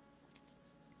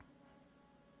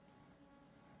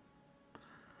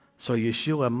 So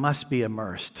Yeshua must be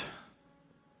immersed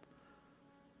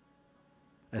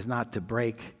as not to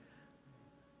break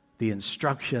the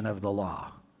instruction of the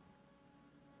law.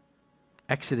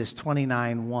 Exodus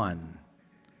 29:1.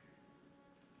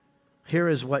 Here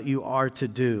is what you are to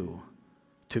do,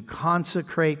 to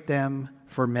consecrate them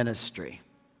for ministry.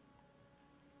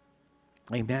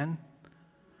 Amen?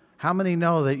 How many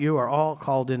know that you are all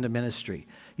called into ministry?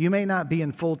 You may not be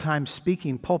in full-time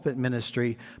speaking pulpit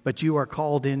ministry, but you are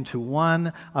called into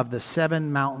one of the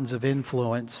 7 mountains of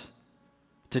influence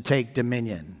to take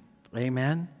dominion.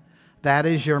 Amen? That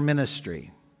is your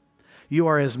ministry. You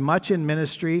are as much in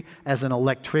ministry as an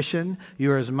electrician.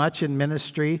 You are as much in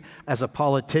ministry as a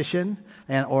politician,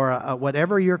 or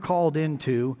whatever you're called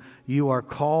into. You are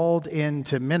called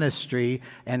into ministry,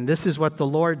 and this is what the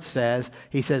Lord says.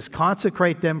 He says,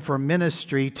 consecrate them for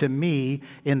ministry to me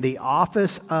in the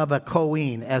office of a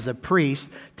Kohen. As a priest,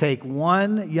 take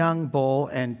 1 young bull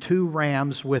and 2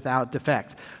 rams without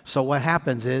defect. So what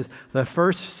happens is the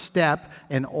first step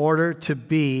in order to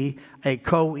be a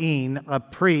Kohen, a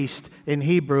priest in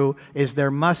Hebrew, is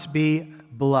there must be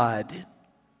blood.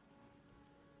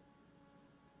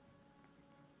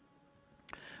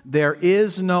 There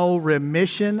is no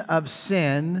remission of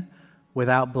sin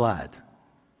without blood.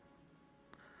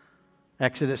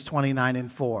 Exodus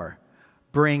 29:4.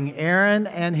 Bring Aaron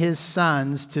and his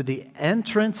sons to the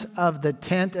entrance of the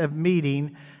tent of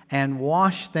meeting and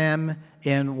wash them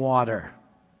in water.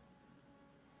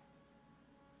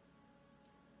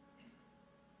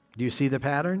 Do you see the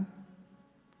pattern?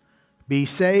 Be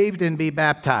saved and be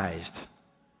baptized.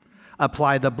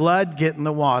 Apply the blood, get in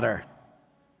the water.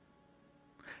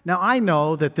 Now, I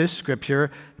know that this scripture,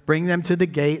 bring them to the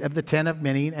gate of the tent of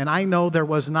meeting, and I know there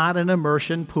was not an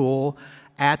immersion pool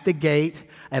at the gate,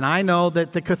 and I know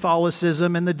that the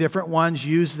Catholicism and the different ones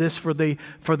use this for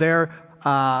their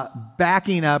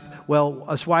backing up. Well,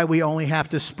 that's why we only have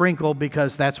to sprinkle,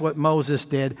 because that's what Moses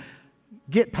did.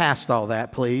 Get past all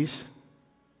that, please.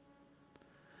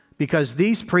 Because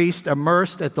these priests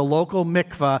immersed at the local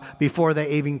mikvah before they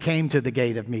even came to the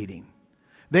gate of meeting.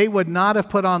 They would not have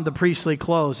put on the priestly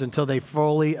clothes until they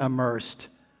fully immersed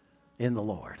in the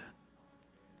Lord.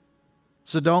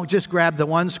 So don't just grab the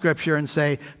one scripture and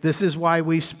say, this is why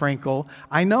we sprinkle.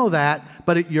 I know that,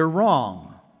 but you're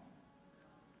wrong.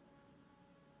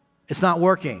 It's not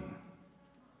working.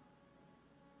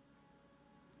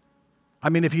 I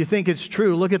mean, if you think it's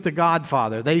true, look at The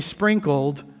Godfather. They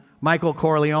sprinkled Michael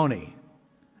Corleone.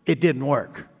 It didn't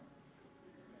work.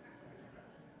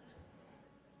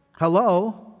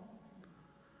 Hello?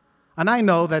 And I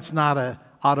know that's not an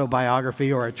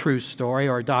autobiography or a true story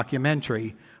or a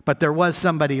documentary, but there was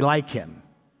somebody like him.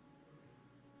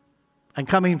 And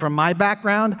coming from my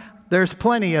background, there's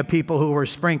plenty of people who were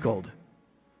sprinkled.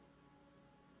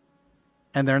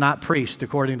 And they're not priests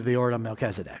according to the order of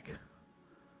Melchizedek.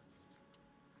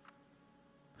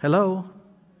 Hello?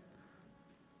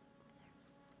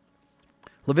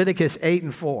 Leviticus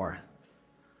 8:4.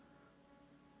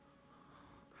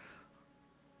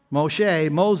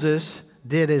 Moses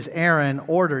did as Aaron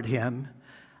ordered him,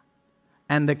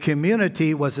 and the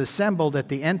community was assembled at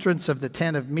the entrance of the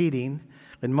tent of meeting.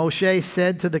 And Moshe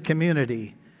said to the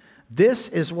community, this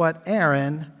is what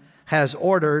Aaron has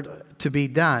ordered to be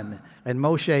done. And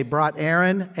Moshe brought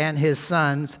Aaron and his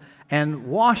sons and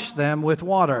washed them with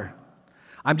water.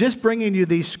 I'm just bringing you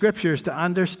these scriptures to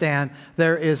understand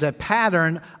there is a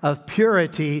pattern of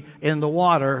purity in the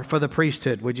water for the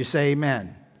priesthood. Would you say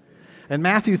amen? In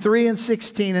Matthew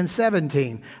 3:16 and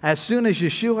 17, as soon as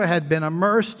Yeshua had been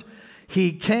immersed,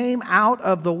 he came out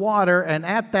of the water, and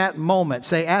at that moment,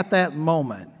 say at that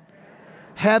moment,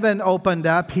 heaven opened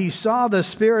up. He saw the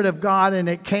Spirit of God, and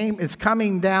it's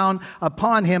coming down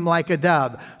upon him like a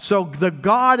dove. So the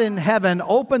God in heaven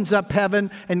opens up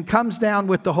heaven and comes down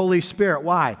with the Holy Spirit.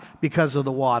 Why? Because of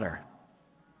the water.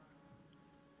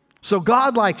 So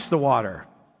God likes the water.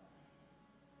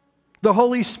 The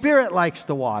Holy Spirit likes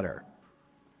the water.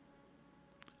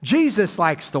 Jesus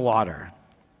likes the water.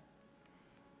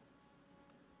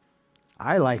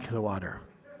 I like the water.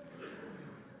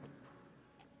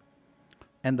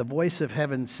 And the voice of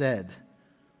heaven said,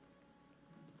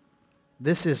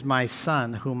 this is my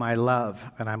son whom I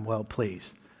love, and I'm well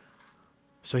pleased.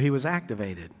 So he was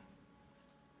activated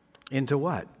into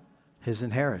what? His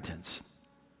inheritance.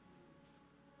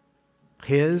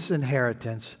 His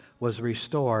inheritance was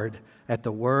restored at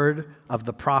the word of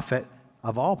the prophet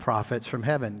of all prophets from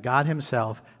heaven. God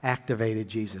himself activated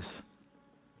Jesus.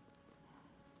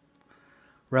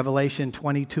 Revelation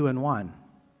 22:1.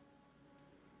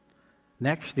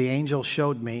 Next, the angel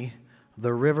showed me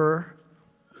the river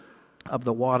of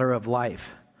the water of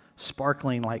life,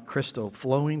 sparkling like crystal,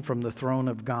 flowing from the throne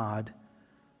of God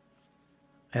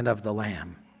and of the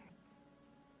Lamb.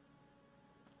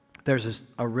 There's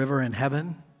a river in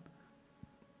heaven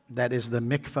that is the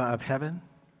mikvah of heaven.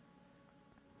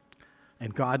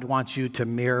 And God wants you to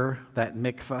mirror that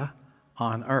mikvah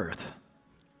on earth.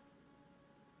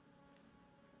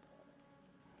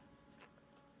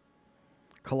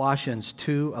 Colossians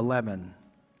 2:11.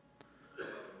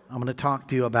 I'm going to talk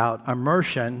to you about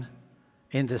immersion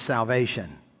into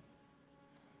salvation.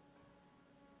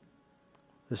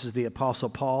 This is the Apostle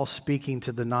Paul speaking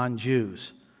to the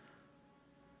non-Jews.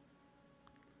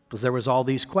 Because there was all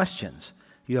these questions.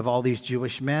 You have all these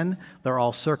Jewish men, they're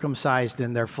all circumcised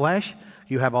in their flesh.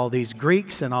 You have all these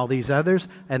Greeks and all these others,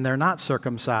 and they're not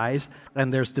circumcised,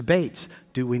 and there's debates.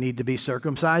 Do we need to be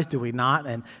circumcised? Do we not?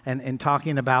 And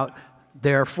talking about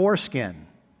their foreskin.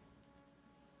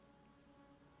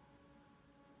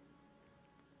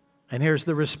 And here's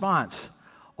the response.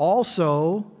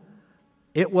 Also,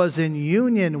 it was in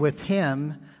union with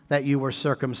him that you were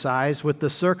circumcised, with the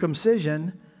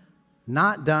circumcision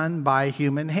not done by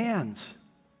human hands.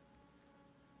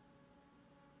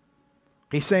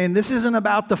 He's saying this isn't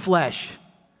about the flesh.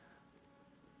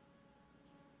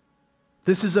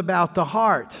 This is about the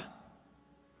heart.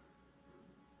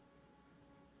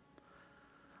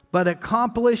 But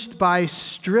accomplished by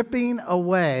stripping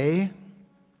away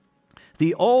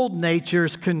the old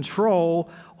nature's control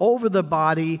over the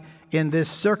body in this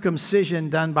circumcision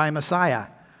done by Messiah.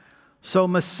 So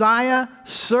Messiah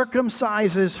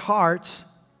circumcises hearts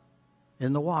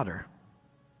in the water.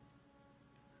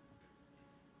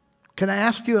 Can I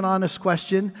ask you an honest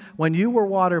question? When you were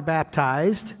water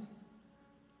baptized,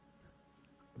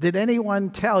 did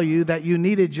anyone tell you that you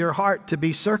needed your heart to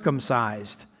be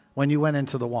circumcised when you went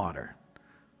into the water?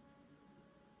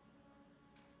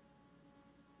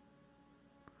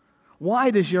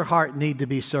 Why does your heart need to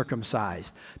be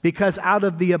circumcised? Because out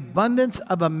of the abundance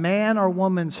of a man or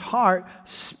woman's heart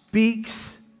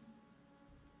speaks.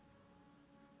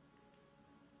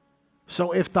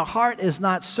 So if the heart is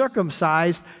not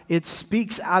circumcised, it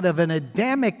speaks out of an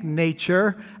Adamic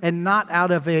nature and not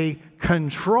out of a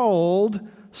controlled,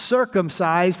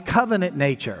 circumcised covenant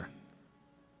nature.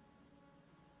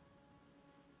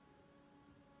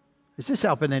 Is this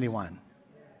helping anyone?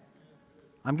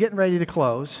 I'm getting ready to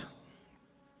close.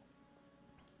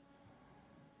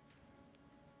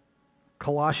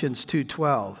 Colossians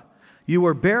 2:12. You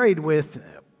were buried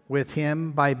with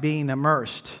him by being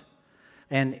immersed,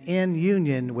 and in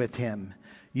union with him,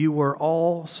 you were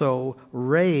also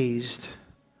raised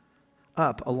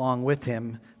up along with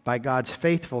him by God's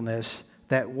faithfulness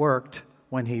that worked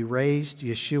when he raised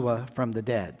Yeshua from the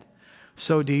dead.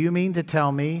 So do you mean to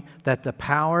tell me that the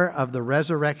power of the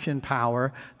resurrection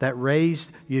power that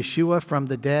raised Yeshua from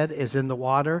the dead is in the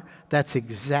water? That's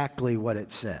exactly what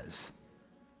it says.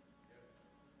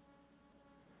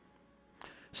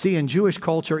 See, in Jewish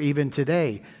culture, even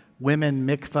today, women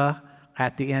mikvah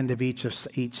at the end of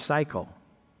each cycle.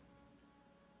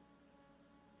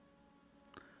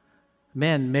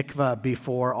 Men mikvah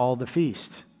before all the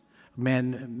feasts.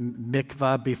 Men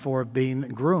mikvah before being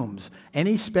grooms.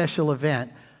 Any special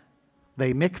event,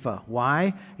 they mikvah.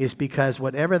 Why? Is because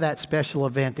whatever that special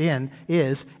event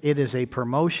is, it is a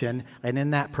promotion, and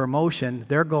in that promotion,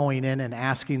 they're going in and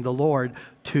asking the Lord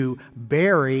to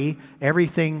bury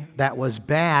everything that was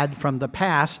bad from the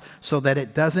past so that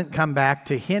it doesn't come back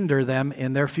to hinder them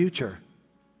in their future.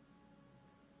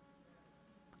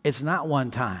 It's not one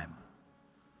time.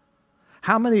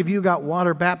 How many of you got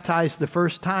water baptized the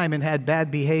first time and had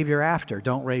bad behavior after?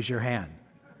 Don't raise your hand.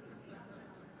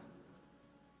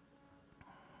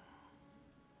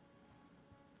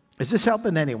 Is this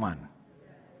helping anyone?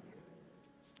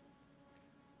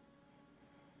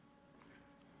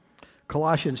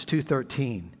 Colossians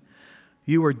 2:13.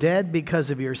 You were dead because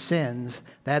of your sins.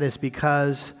 That is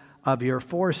because of your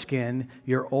foreskin,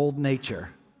 your old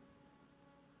nature.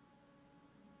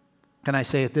 Can I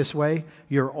say it this way?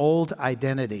 Your old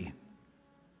identity.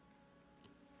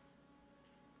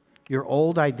 Your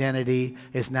old identity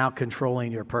is now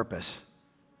controlling your purpose,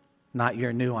 not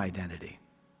your new identity.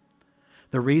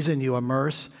 The reason you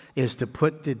immerse is to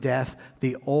put to death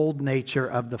the old nature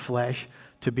of the flesh,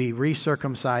 to be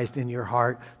recircumcised in your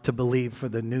heart, to believe for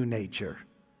the new nature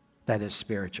that is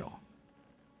spiritual.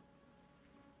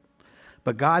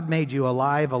 But God made you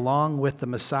alive along with the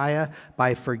Messiah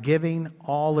by forgiving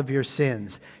all of your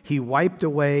sins. He wiped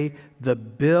away the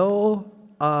bill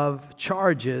of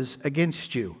charges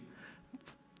against you.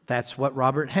 That's what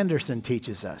Robert Henderson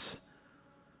teaches us.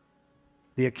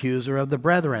 The accuser of the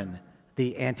brethren,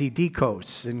 the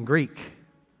antidikos in Greek.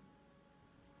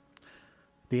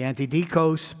 The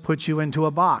antidikos puts you into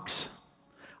a box.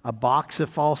 A box of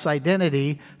false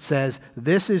identity says,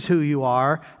 this is who you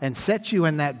are, and sets you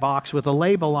in that box with a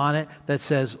label on it that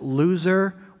says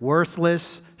loser,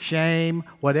 worthless, shame,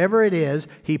 whatever it is.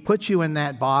 He puts you in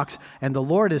that box, and the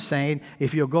Lord is saying,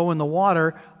 if you'll go in the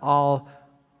water, I'll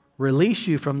release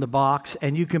you from the box,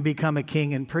 and you can become a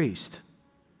king and priest.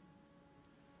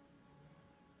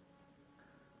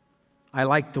 I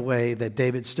like the way that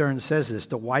David Stern says this,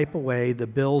 to wipe away the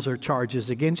bills or charges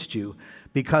against you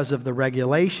because of the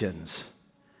regulations.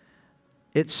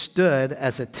 It stood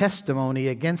as a testimony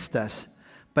against us,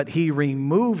 but he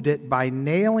removed it by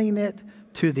nailing it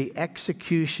to the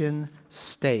execution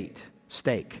stake,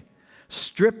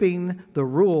 stripping the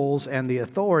rules and the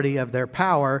authority of their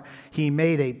power. He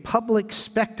made a public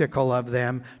spectacle of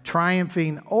them,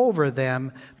 triumphing over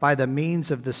them by the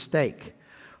means of the stake.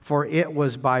 For it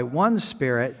was by one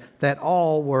Spirit that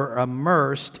all were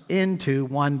immersed into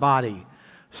one body.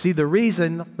 See, the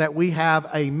reason that we have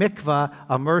a mikvah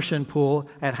immersion pool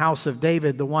at House of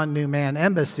David, the One New Man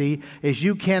Embassy, is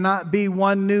you cannot be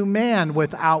one new man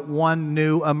without one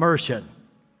new immersion.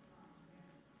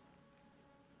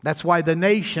 That's why the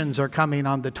nations are coming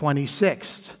on the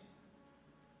 26th.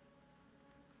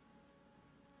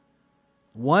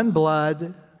 One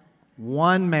blood,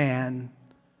 one man,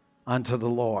 unto the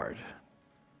Lord.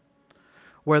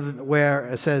 Where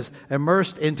it says,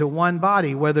 immersed into one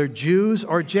body, whether Jews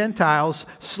or Gentiles,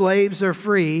 slaves or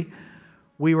free,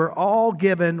 we were all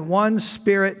given one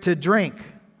Spirit to drink.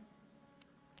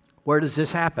 Where does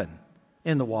this happen?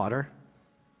 In the water.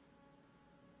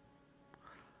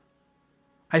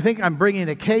 I think I'm bringing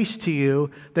a case to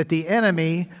you that the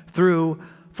enemy, through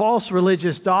false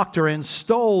religious doctrine,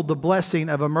 stole the blessing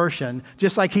of immersion,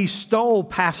 just like he stole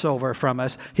Passover from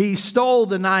us. He stole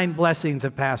the 9 blessings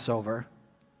of Passover.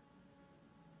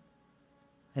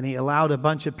 And he allowed a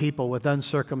bunch of people with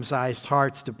uncircumcised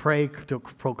hearts to pray, to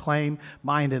proclaim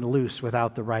bind and loose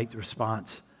without the right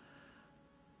response.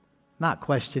 Not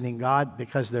questioning God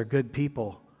because they're good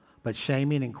people, but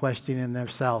shaming and questioning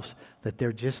themselves that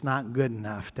they're just not good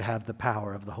enough to have the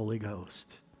power of the Holy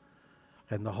Ghost.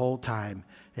 And the whole time,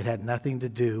 it had nothing to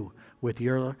do with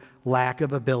your lack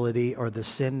of ability or the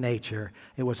sin nature.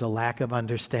 It was a lack of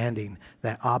understanding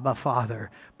that Abba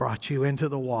Father brought you into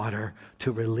the water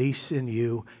to release in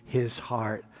you his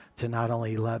heart to not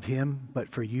only love him, but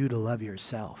for you to love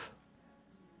yourself.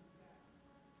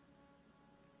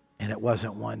 And it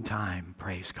wasn't one time,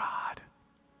 praise God.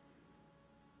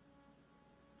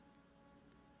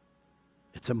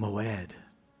 It's a moed.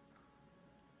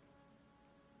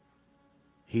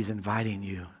 He's inviting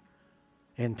you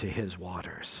into his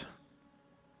waters.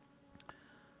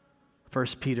 1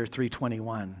 Peter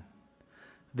 3:21.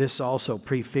 This also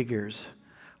prefigures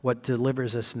what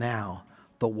delivers us now,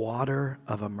 the water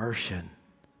of immersion.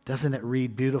 Doesn't it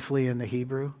read beautifully in the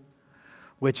Hebrew?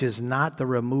 Which is not the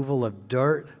removal of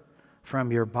dirt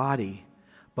from your body,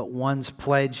 but one's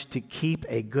pledge to keep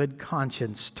a good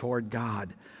conscience toward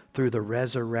God through the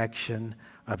resurrection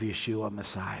of Yeshua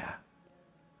Messiah.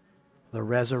 The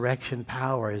resurrection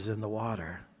power is in the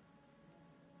water.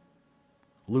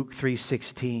 Luke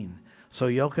 3:16. So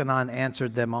Yochanan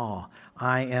answered them all,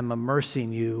 I am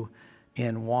immersing you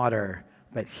in water,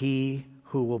 but he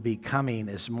who will be coming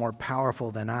is more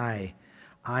powerful than I.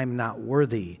 I'm not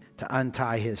worthy to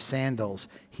untie his sandals.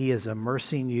 He is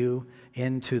immersing you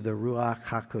into the Ruach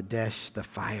HaKodesh, the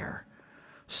fire.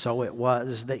 So it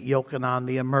was that Yochanan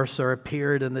the immerser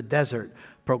appeared in the desert,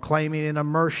 proclaiming an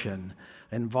immersion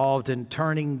involved in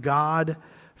turning God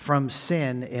from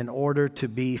sin in order to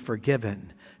be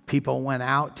forgiven. People went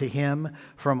out to him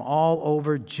from all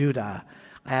over Judah,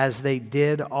 as they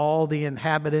did all the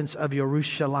inhabitants of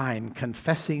Jerusalem,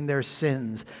 confessing their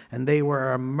sins, and they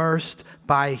were immersed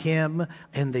by him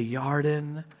in the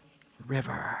Jordan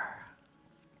River.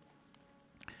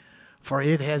 For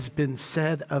it has been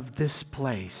said of this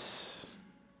place,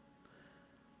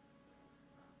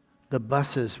 the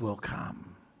buses will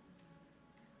come,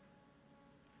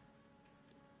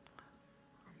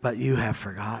 but you have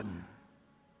forgotten.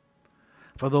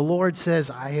 For the Lord says,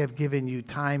 I have given you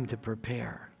time to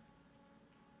prepare.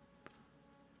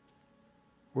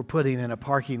 We're putting in a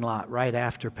parking lot right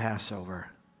after Passover.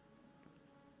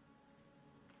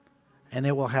 And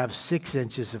it will have 6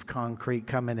 inches of concrete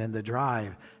coming in the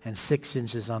drive and 6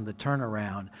 inches on the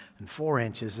turnaround and 4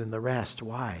 inches in the rest.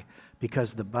 Why?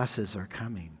 Because the buses are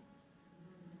coming.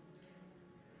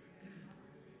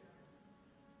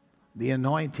 The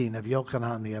anointing of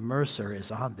Yochanan the Immerser is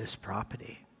on this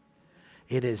property.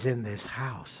 It is in this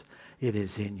house. It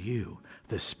is in you,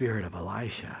 the spirit of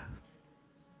Elisha.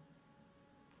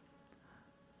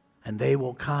 And they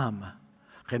will come,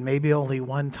 and maybe only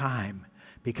one time,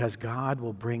 because God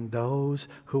will bring those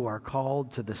who are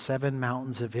called to the 7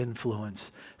 mountains of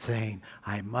influence, saying,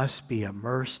 I must be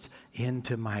immersed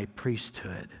into my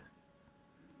priesthood.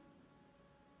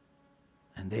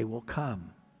 And they will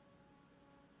come.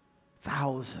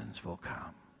 Thousands will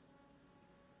come.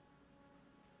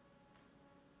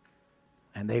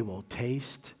 And they will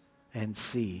taste and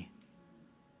see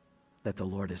that the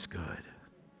Lord is good.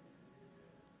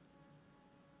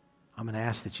 I'm going to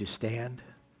ask that you stand.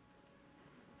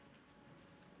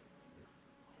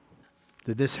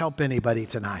 Did this help anybody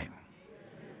tonight?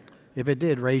 If it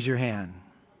did, raise your hand.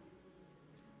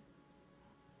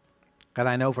 And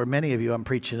I know for many of you, I'm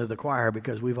preaching to the choir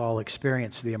because we've all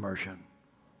experienced the immersion.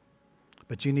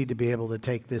 But you need to be able to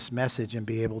take this message and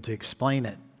be able to explain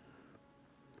it.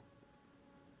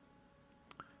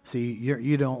 See,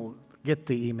 you don't get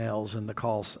the emails and the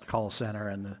call center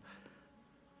and the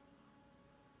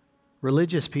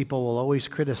religious people will always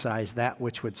criticize that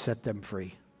which would set them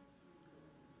free.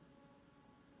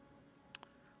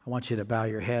 I want you to bow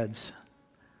your heads.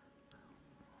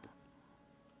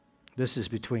 This is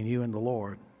between you and the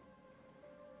Lord.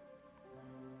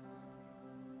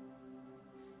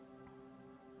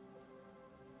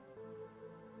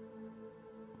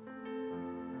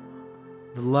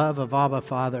 The love of Abba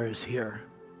Father is here.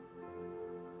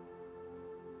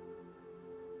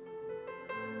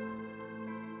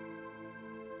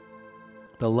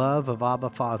 The love of Abba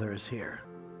Father is here.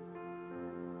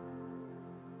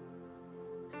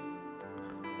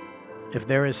 If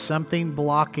there is something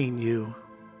blocking you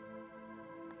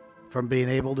from being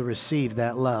able to receive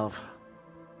that love,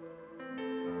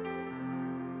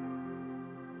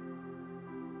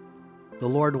 the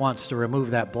Lord wants to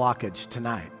remove that blockage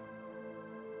tonight.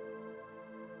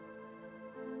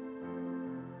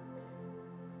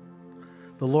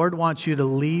 The Lord wants you to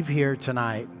leave here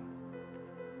tonight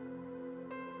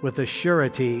with the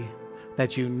surety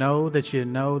that you know that you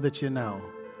know that you know.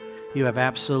 You have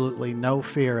absolutely no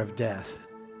fear of death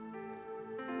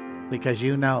because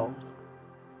you know,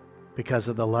 because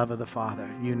of the love of the Father,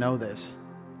 you know this,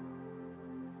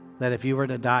 that if you were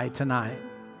to die tonight,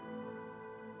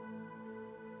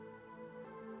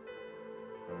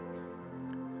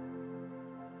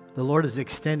 the Lord is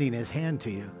extending His hand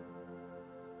to you.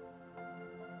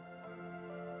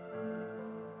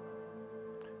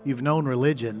 You've known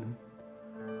religion.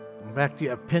 In fact, you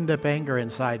have pinned up anger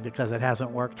inside because it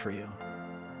hasn't worked for you.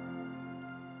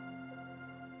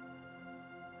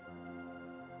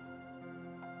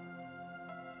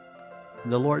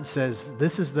 And the Lord says,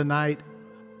 this is the night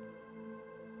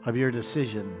of your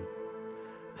decision.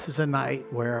 This is a night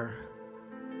where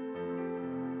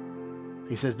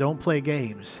He says, don't play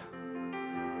games.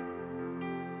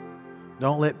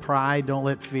 Don't let pride, don't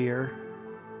let fear.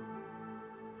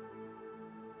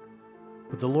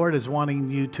 But the Lord is wanting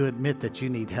you to admit that you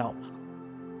need help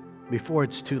before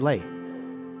it's too late.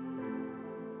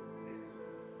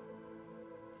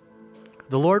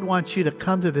 The Lord wants you to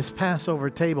come to this Passover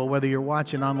table, whether you're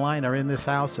watching online or in this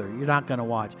house or you're not going to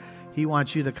watch. He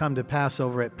wants you to come to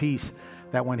Passover at peace,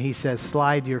 that when He says,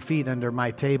 slide your feet under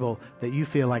my table, that you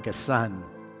feel like a son,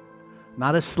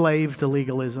 not a slave to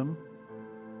legalism,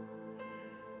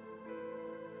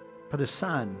 but a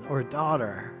son or a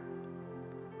daughter.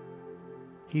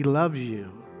 He loves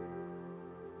you.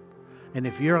 And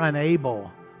if you're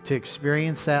unable to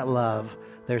experience that love,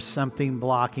 there's something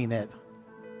blocking it.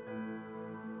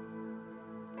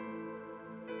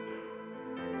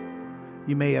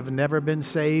 You may have never been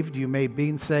saved. You may have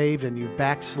been saved and you've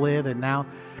backslid. And now,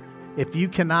 if you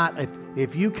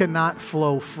cannot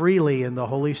flow freely in the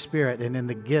Holy Spirit and in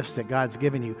the gifts that God's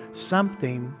given you,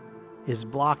 something is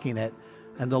blocking it.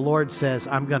 And the Lord says,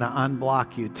 I'm going to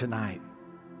unblock you tonight.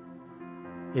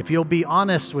 If you'll be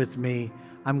honest with me,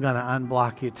 I'm going to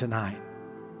unblock you tonight.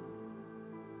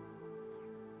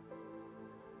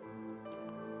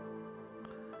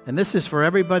 And this is for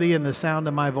everybody in the sound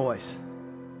of my voice.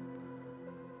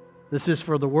 This is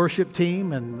for the worship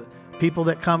team and people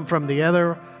that come from the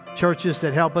other churches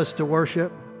that help us to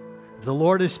worship. If the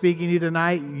Lord is speaking to you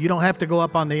tonight, you don't have to go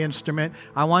up on the instrument.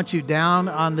 I want you down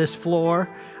on this floor.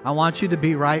 I want you to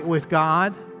be right with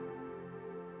God.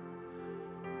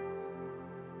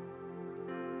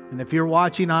 And if you're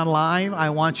watching online,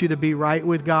 I want you to be right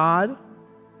with God.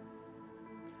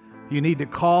 You need to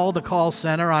call the call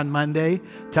center on Monday.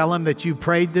 Tell them that you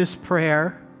prayed this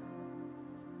prayer.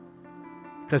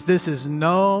 Because this is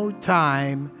no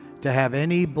time to have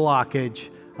any blockage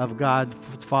of God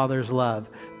Father's love.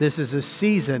 This is a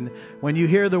season when you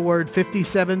hear the word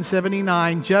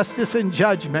 5779, justice and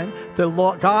judgment,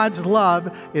 God's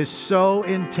love is so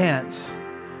intense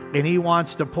and He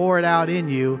wants to pour it out in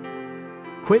you.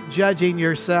 Quit judging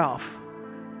yourself.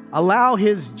 Allow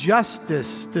His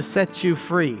justice to set you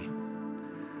free.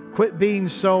 Quit being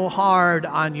so hard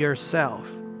on yourself.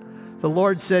 The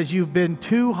Lord says you've been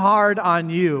too hard on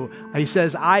you. He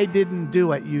says, I didn't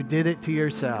do it. You did it to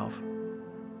yourself.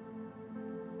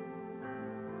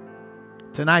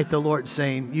 Tonight, the Lord's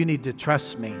saying, you need to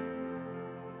trust me.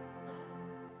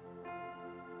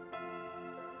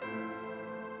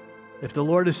 If the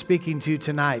Lord is speaking to you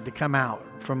tonight to come out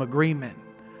from agreement,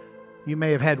 you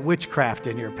may have had witchcraft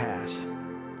in your past.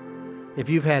 If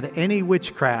you've had any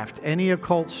witchcraft, any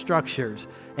occult structures,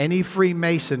 any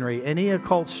Freemasonry, any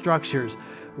occult structures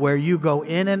where you go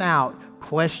in and out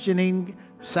questioning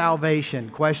salvation,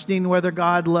 questioning whether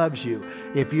God loves you,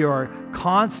 if you're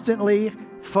constantly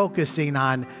focusing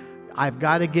on, I've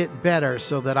got to get better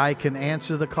so that I can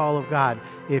answer the call of God,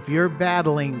 if you're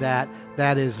battling that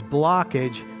is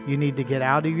blockage, you need to get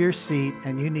out of your seat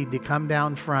and you need to come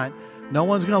down front. No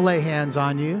one's going to lay hands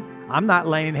on you. I'm not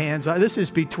laying hands on you. This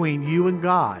is between you and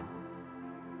God.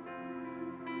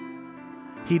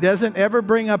 He doesn't ever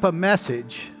bring up a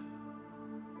message,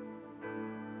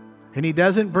 and He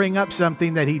doesn't bring up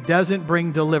something that He doesn't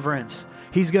bring deliverance.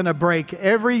 He's going to break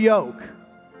every yoke.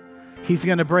 He's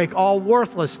going to break all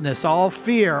worthlessness, all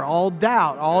fear, all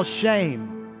doubt, all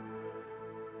shame.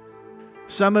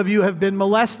 Some of you have been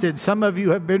molested. Some of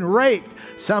you have been raped.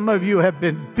 Some of you have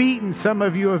been beaten. Some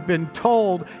of you have been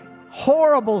told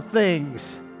horrible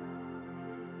things.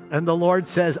 And the Lord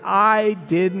says, I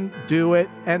didn't do it,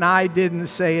 and I didn't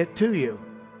say it to you.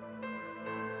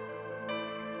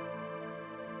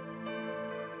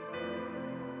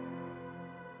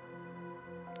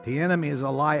 The enemy is a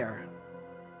liar.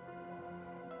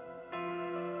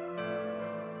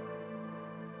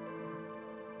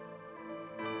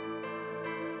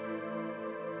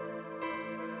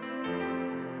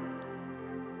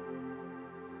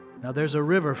 Now, there's a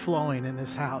river flowing in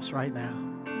this house right now.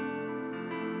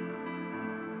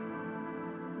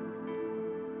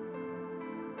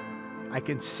 I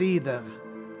can see the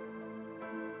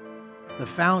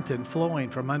fountain flowing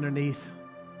from underneath.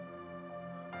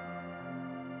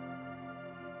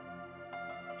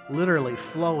 Literally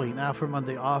flowing out from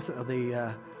under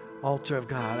the altar of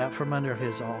God, out from under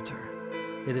His altar.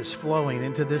 It is flowing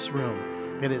into this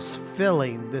room. It is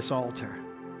filling this altar.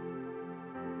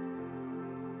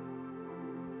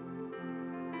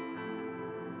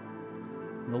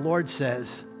 The Lord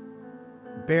says,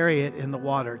 bury it in the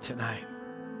water tonight.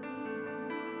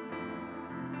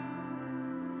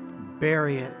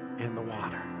 Bury it in the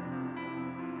water.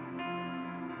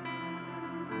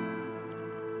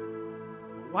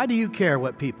 Why do you care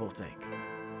what people think?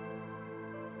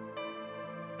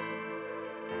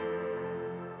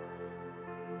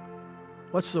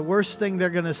 What's the worst thing they're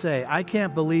going to say? I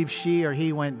can't believe she or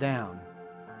he went down.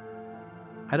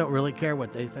 I don't really care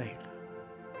what they think.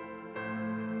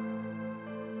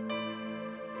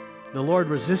 The Lord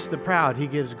resists the proud. He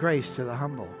gives grace to the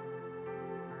humble.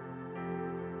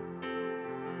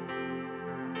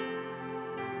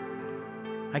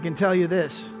 I can tell you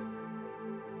this.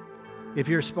 If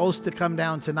you're supposed to come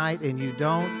down tonight and you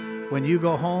don't, when you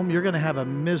go home, you're going to have a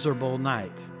miserable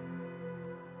night.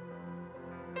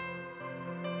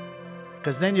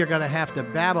 Because then you're going to have to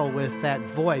battle with that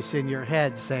voice in your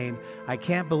head saying, I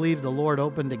can't believe the Lord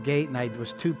opened a gate and I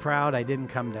was too proud, I didn't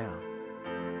come down.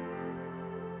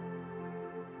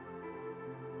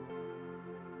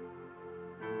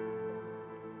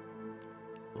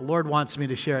 The Lord wants me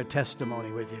to share a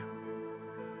testimony with you.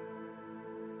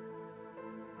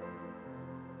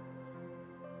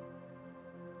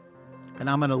 And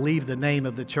I'm going to leave the name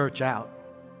of the church out.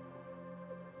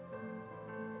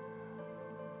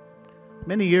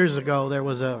 Many years ago, there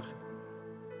was a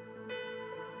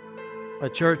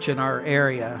church in our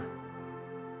area,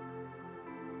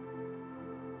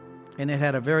 and it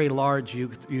had a very large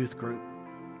youth group.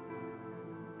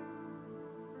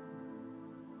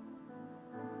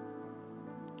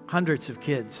 Hundreds of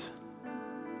kids.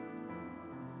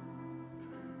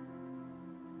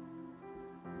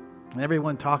 And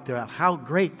everyone talked about how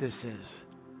great this is.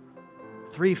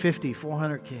 350,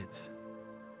 400 kids.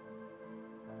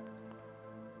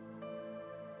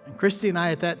 And Christy and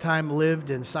I at that time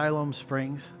lived in Siloam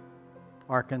Springs.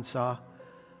 Arkansas.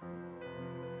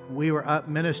 We were up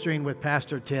ministering with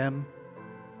Pastor Tim,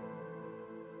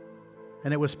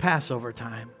 and it was Passover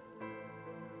time.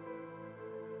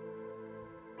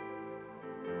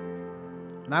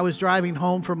 And I was driving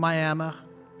home from Miami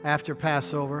after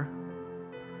Passover,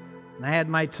 and I had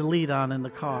my tallit on in the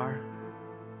car.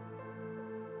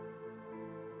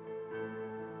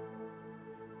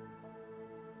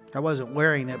 I wasn't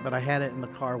wearing it, but I had it in the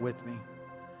car with me.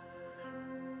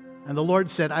 And the Lord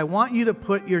said, I want you to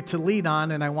put your tallit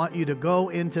on, and I want you to go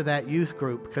into that youth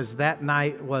group, because that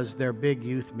night was their big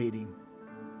youth meeting.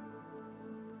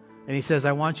 And He says,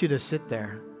 I want you to sit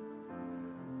there.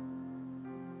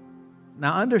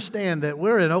 Now understand that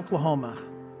we're in Oklahoma.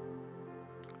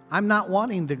 I'm not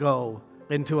wanting to go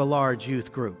into a large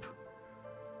youth group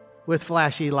with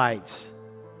flashy lights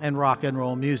and rock and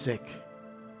roll music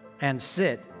and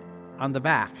sit on the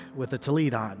back with a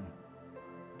tallit on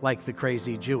like the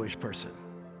crazy Jewish person.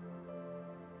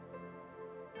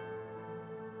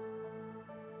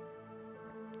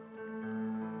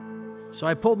 So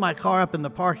I pulled my car up in the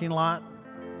parking lot.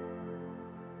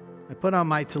 I put on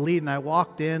my tallit and I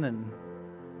walked in and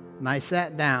I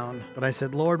sat down. But I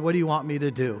said, Lord, what do you want me to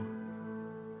do?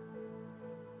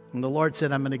 And the Lord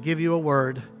said, I'm going to give you a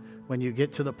word. When you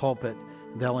get to the pulpit,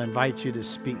 they'll invite you to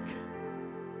speak.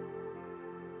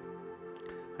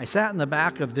 I sat in the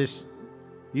back of this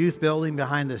youth building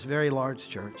behind this very large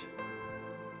church.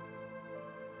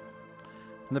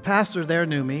 And the pastor there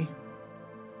knew me.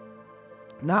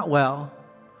 Not well.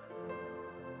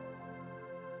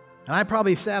 And I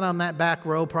probably sat on that back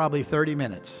row probably 30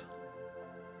 minutes.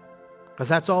 Because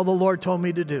that's all the Lord told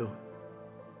me to do.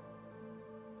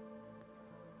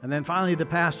 And then finally the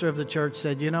pastor of the church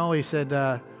said, he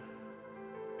said,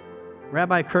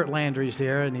 Rabbi Kurt Landry's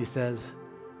here, and he says,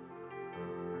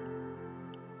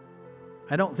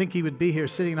 I don't think he would be here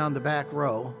sitting on the back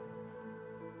row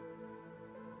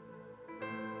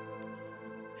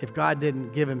if God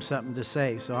didn't give him something to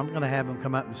say. So I'm going to have him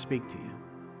come up and speak to you.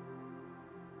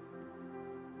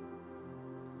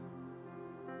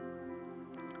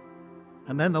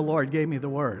 And then the Lord gave me the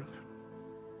word.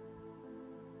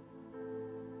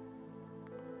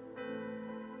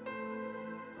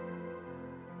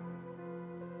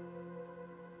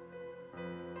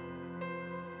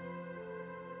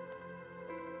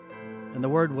 And the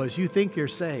word was, you think you're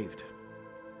saved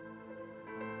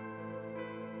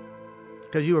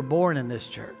because you were born in this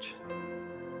church.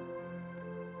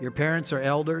 Your parents are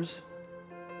elders,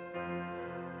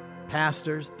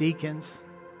 pastors, deacons,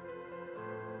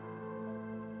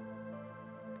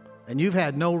 and you've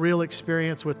had no real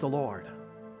experience with the Lord.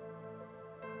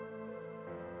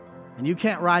 And you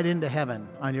can't ride into heaven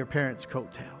on your parents'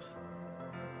 coattails.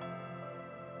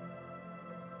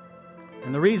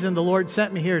 And the reason the Lord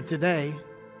sent me here today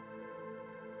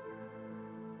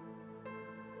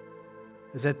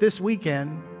is that this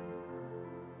weekend,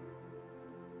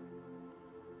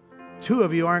 2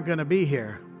 of you aren't going to be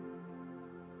here.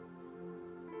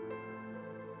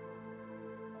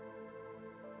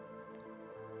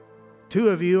 Two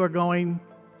of you are going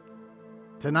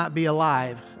to not be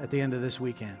alive at the end of this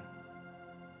weekend.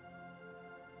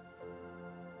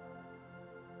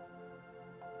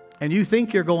 And you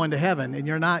think you're going to heaven, and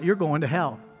you're not. You're going to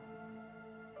hell.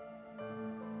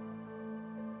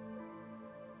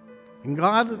 And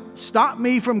God stopped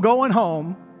me from going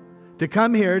home to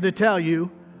come here to tell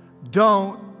you,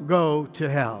 don't go to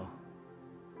hell.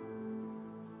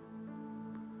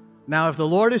 Now, if the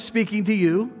Lord is speaking to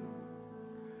you,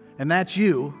 and that's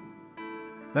you,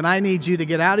 then I need you to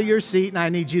get out of your seat, and I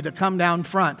need you to come down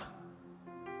front.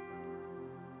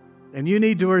 And you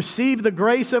need to receive the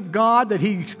grace of God that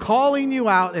He's calling you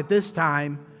out at this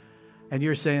time. And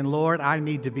you're saying, Lord, I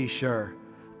need to be sure,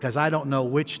 because I don't know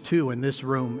which 2 in this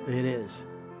room it is.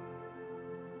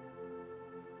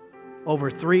 Over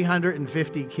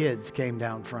 350 kids came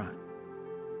down front.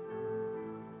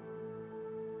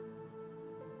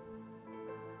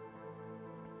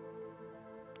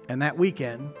 And that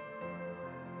weekend,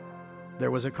 there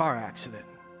was a car accident.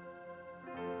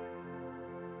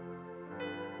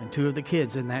 And 2 of the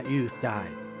kids in that youth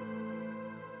died.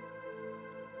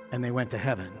 And they went to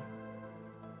heaven,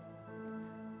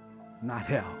 not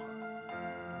hell.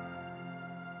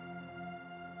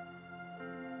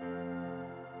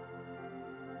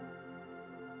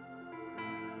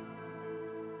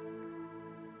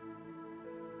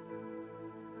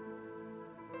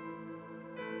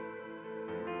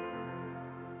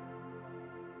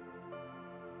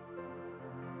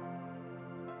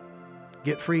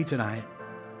 Get free tonight.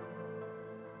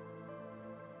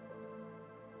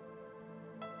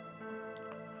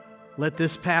 Let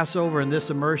this Passover and this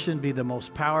immersion be the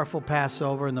most powerful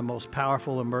Passover and the most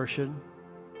powerful immersion.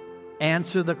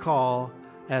 Answer the call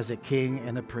as a king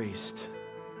and a priest.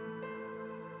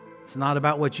 It's not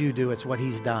about what you do, it's what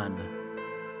he's done.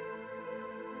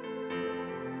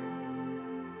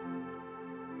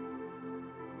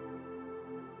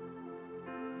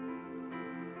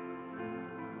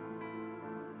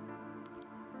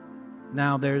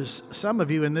 Now, there's some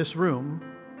of you in this room,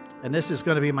 and this is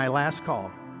going to be my last call.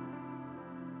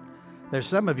 There's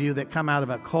some of you that come out of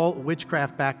a occult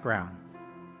witchcraft background.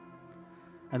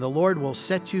 And the Lord will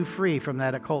set you free from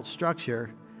that occult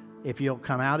structure if you'll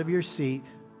come out of your seat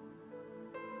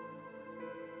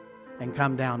and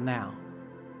come down now.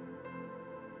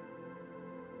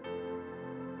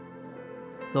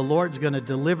 The Lord's going to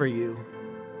deliver you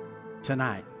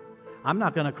tonight. I'm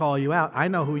not going to call you out. I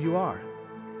know who you are.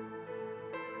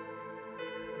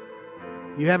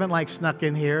 You haven't snuck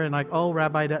in here and oh,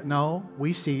 Rabbi, no,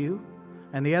 we see you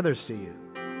and the others see you.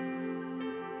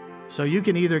 So you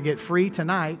can either get free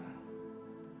tonight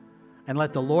and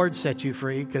let the Lord set you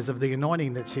free because of the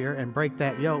anointing that's here and break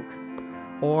that yoke,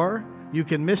 or you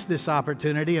can miss this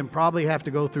opportunity and probably have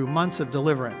to go through months of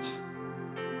deliverance.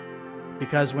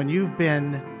 Because when you've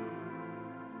been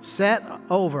set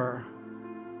over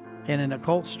in an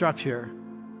occult structure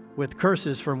with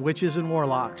curses from witches and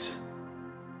warlocks,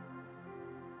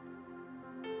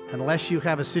 unless you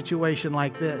have a situation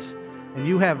like this, and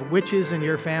you have witches in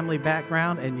your family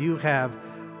background, and you have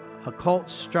occult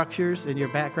structures in your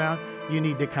background, you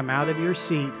need to come out of your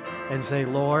seat and say,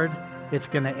 Lord, it's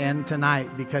going to end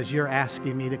tonight because you're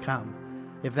asking me to come.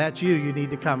 If that's you, you need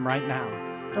to come right now.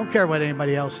 Don't care what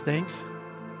anybody else thinks.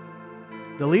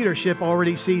 The leadership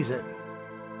already sees it.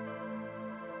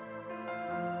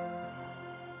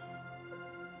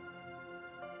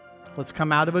 Let's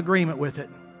come out of agreement with it.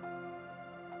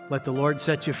 Let the Lord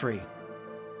set you free.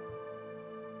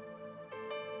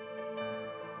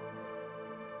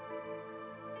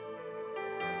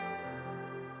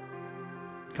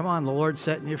 Come on, the Lord's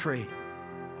setting you free.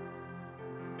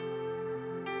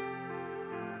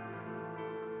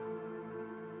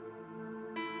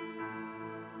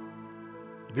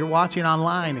 If you're watching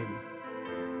online and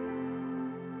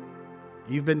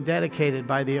you've been dedicated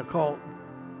by the occult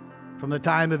from the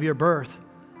time of your birth,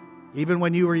 even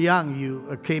when you were young,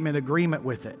 you came in agreement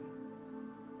with it.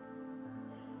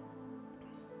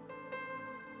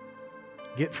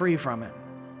 Get free from it.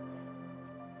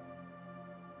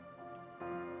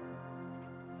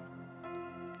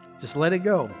 Just let it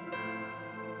go.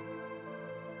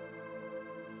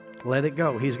 Let it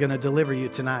go. He's going to deliver you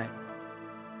tonight.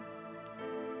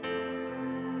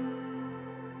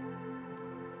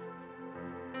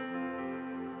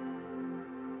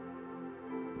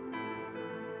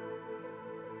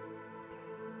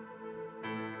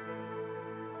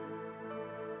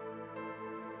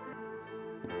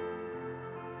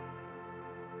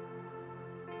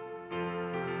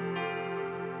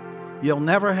 You'll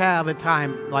never have a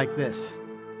time like this.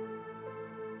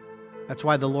 That's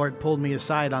why the Lord pulled me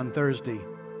aside on Thursday.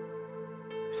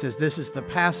 He says, this is the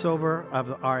Passover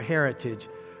of our heritage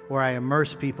where I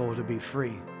immerse people to be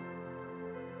free.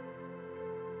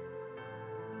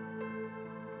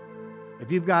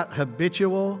 If you've got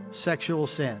habitual sexual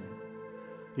sin,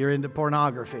 you're into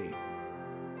pornography,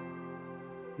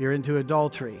 you're into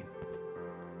adultery,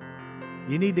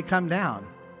 you need to come down.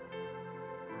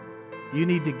 You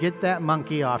need to get that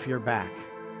monkey off your back.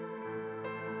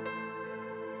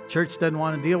 Church doesn't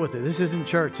want to deal with it. This isn't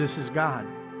church, this is God.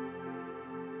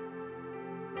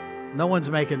 No one's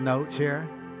making notes here.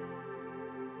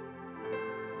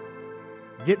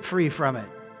 Get free from it.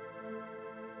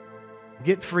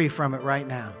 Get free from it right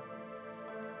now.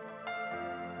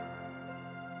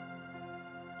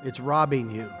 It's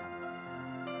robbing you.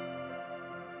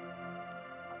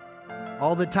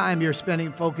 All the time you're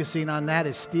spending focusing on that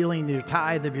is stealing your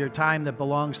tithe of your time that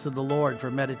belongs to the Lord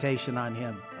for meditation on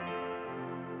Him.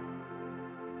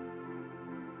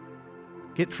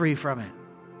 Get free from it.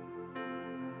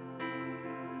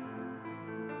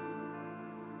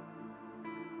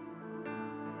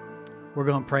 We're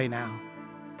going to pray now.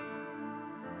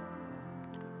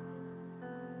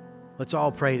 Let's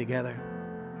all pray together.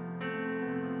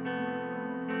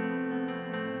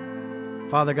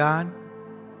 Father God,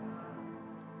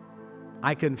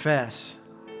 I confess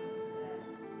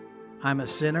I'm a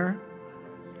sinner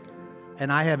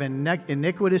and I have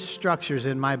iniquitous structures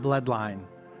in my bloodline.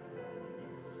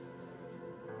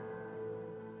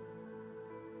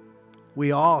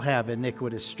 We all have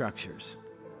iniquitous structures.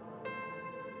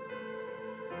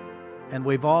 And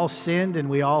we've all sinned and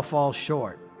we all fall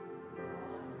short.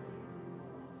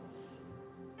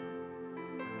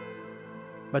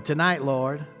 But tonight,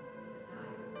 Lord,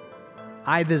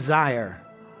 I desire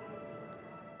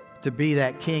to be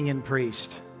that king and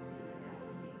priest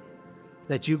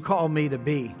that you call me to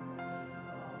be.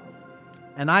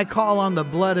 And I call on the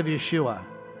blood of Yeshua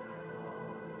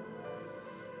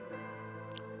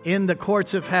in the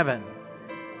courts of heaven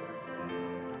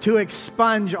to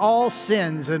expunge all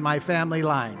sins in my family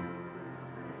line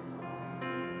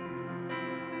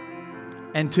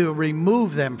and to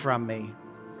remove them from me,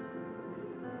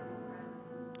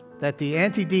 that the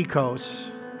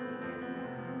Antidikos,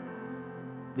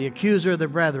 the accuser of the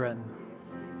brethren,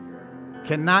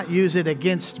 cannot use it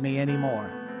against me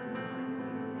anymore.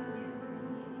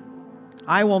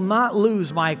 I will not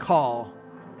lose my call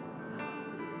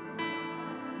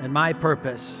and my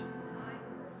purpose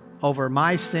over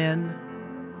my sin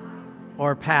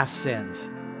or past sins.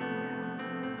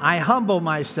 I humble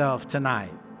myself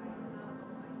tonight,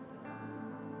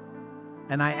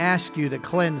 and I ask you to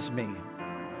cleanse me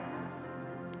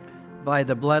by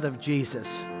the blood of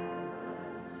Jesus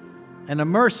and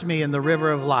immerse me in the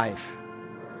river of life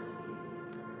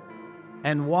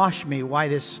and wash me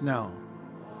white as snow,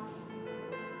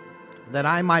 that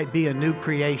I might be a new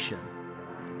creation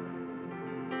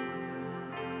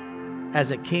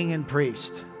as a king and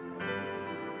priest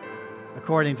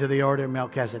according to the order of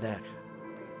Melchizedek.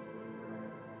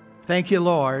 Thank you,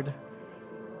 Lord,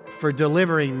 for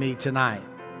delivering me tonight,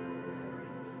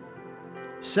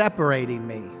 separating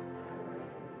me,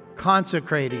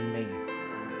 consecrating me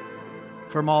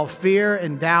from all fear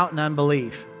and doubt and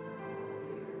unbelief.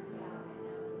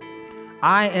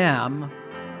 I am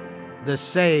the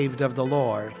saved of the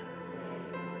Lord,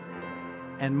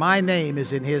 and my name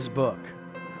is in His book.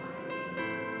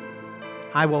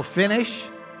 I will finish,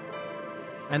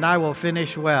 and I will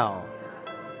finish well.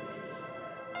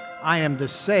 I am the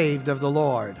saved of the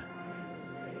Lord.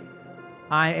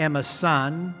 I am a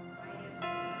son,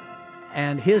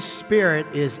 and His Spirit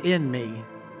is in me,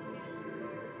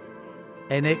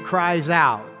 and it cries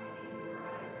out,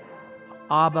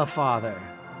 Abba, Father.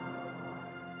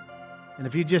 And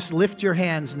if you just lift your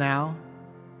hands now,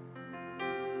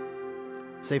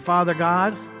 say, Father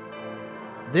God,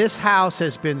 this house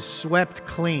has been swept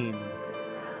clean.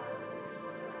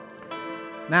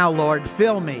 Now, Lord,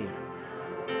 fill me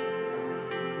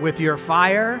with your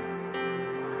fire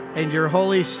and your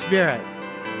Holy Spirit,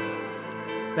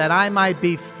 that I might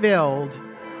be filled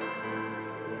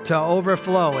to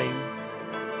overflowing.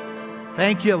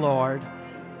 Thank you, Lord,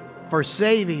 for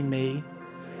saving me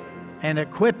and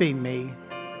equipping me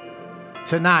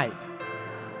tonight,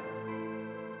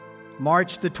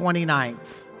 March the 29th,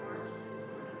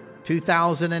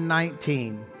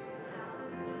 2019.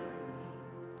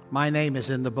 My name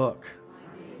is in the book.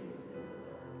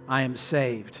 I am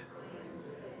saved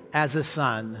as a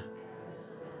son,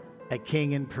 a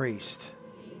king and priest,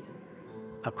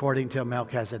 according to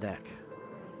Melchizedek.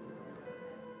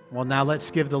 Well, now let's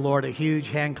give the Lord a huge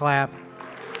hand clap.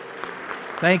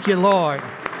 Thank you, Lord.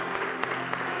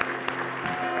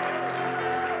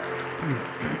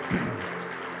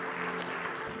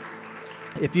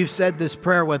 If you've said this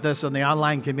prayer with us on the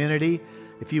online community,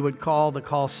 if you would call the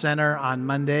call center on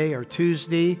Monday or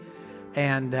Tuesday,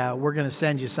 and we're going to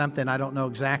send you something. I don't know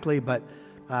exactly, but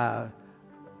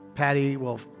Patty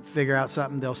will figure out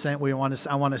something.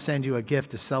 I want to send you a gift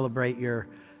to celebrate your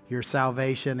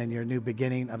salvation and your new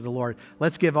beginning of the Lord.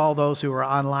 Let's give all those who are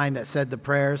online that said the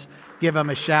prayers, give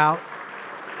them a shout.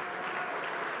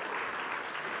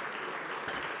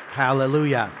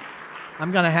 Hallelujah.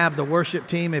 I'm going to have the worship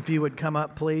team, if you would come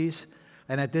up, please.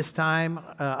 And at this time,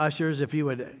 ushers, if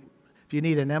you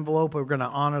need an envelope, we're going to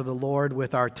honor the Lord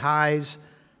with our tithes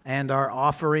and our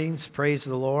offerings. Praise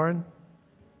the Lord.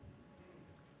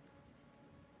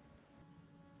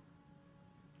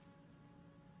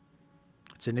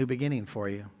 It's a new beginning for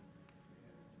you.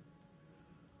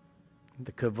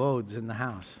 The kavod's in the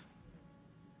house.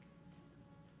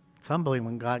 It's humbling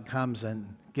when God comes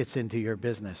and gets into your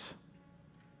business.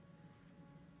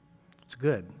 It's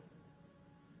good.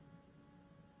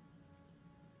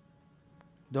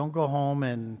 Don't go home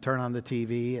and turn on the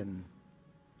TV and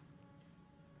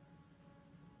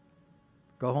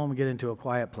go home and get into a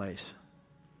quiet place.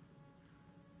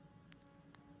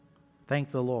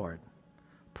 Thank the Lord.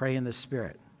 Pray in the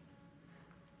Spirit.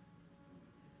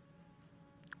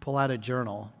 Pull out a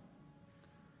journal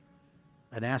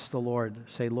and ask the Lord,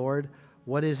 say, Lord,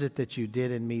 what is it that you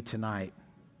did in me tonight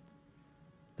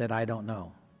that I don't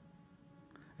know?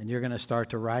 And you're going to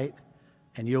start to write,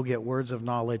 and you'll get words of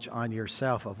knowledge on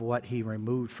yourself of what He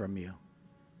removed from you.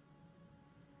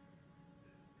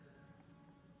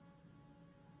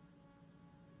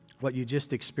 What you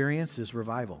just experienced is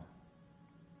revival.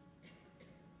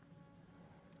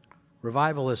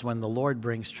 Revival is when the Lord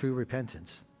brings true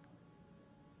repentance.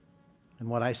 And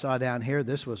what I saw down here,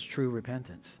 this was true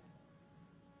repentance.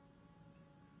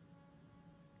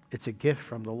 It's a gift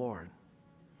from the Lord.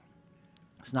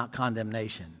 It's not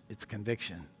condemnation, it's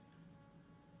conviction.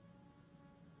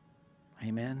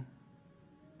 Amen?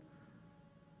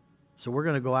 So we're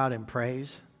going to go out in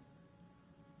praise,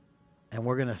 and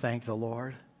we're going to thank the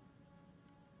Lord.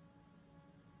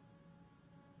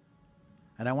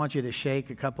 And I want you to shake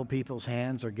a couple people's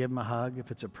hands or give them a hug if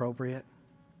it's appropriate.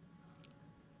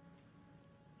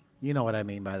 You know what I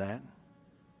mean by that.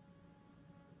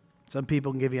 Some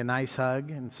people can give you a nice hug,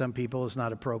 and some people it's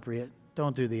not appropriate.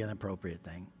 Don't do the inappropriate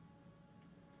thing.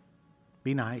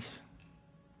 Be nice.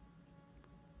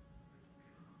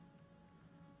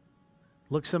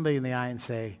 Look somebody in the eye and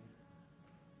say,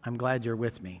 I'm glad you're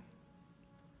with me.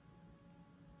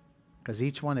 Because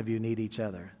each one of you need each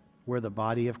other. We're the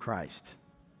body of Christ.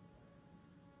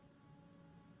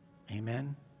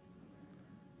 Amen?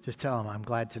 Just tell them, I'm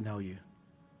glad to know you.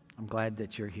 I'm glad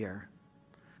that you're here.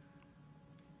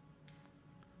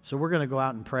 So we're going to go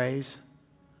out in praise.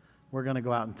 We're going to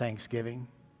go out in thanksgiving.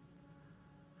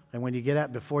 And when you get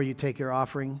up, before you take your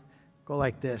offering, go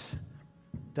like this.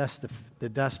 Dust the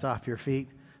dust off your feet,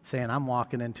 saying, I'm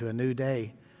walking into a new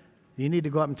day. You need to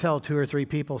go up and tell 2 or 3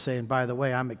 people, saying, by the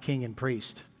way, I'm a king and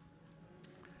priest.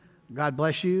 God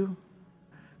bless you.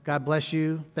 God bless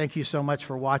you. Thank you so much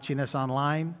for watching us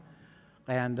online.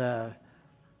 And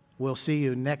we'll see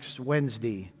you next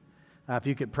Wednesday. If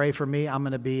you could pray for me, I'm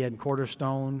going to be in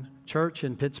Cornerstone Church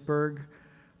in Pittsburgh,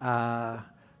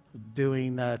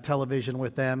 doing television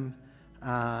with them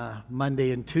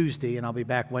Monday and Tuesday, and I'll be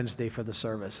back Wednesday for the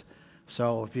service.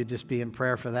 So if you'd just be in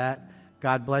prayer for that.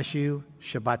 God bless you.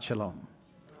 Shabbat Shalom.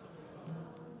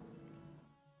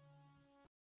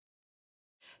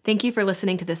 Thank you for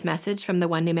listening to this message from the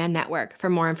One New Man Network.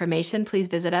 For more information, please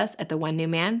visit us at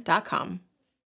theonenewman.com.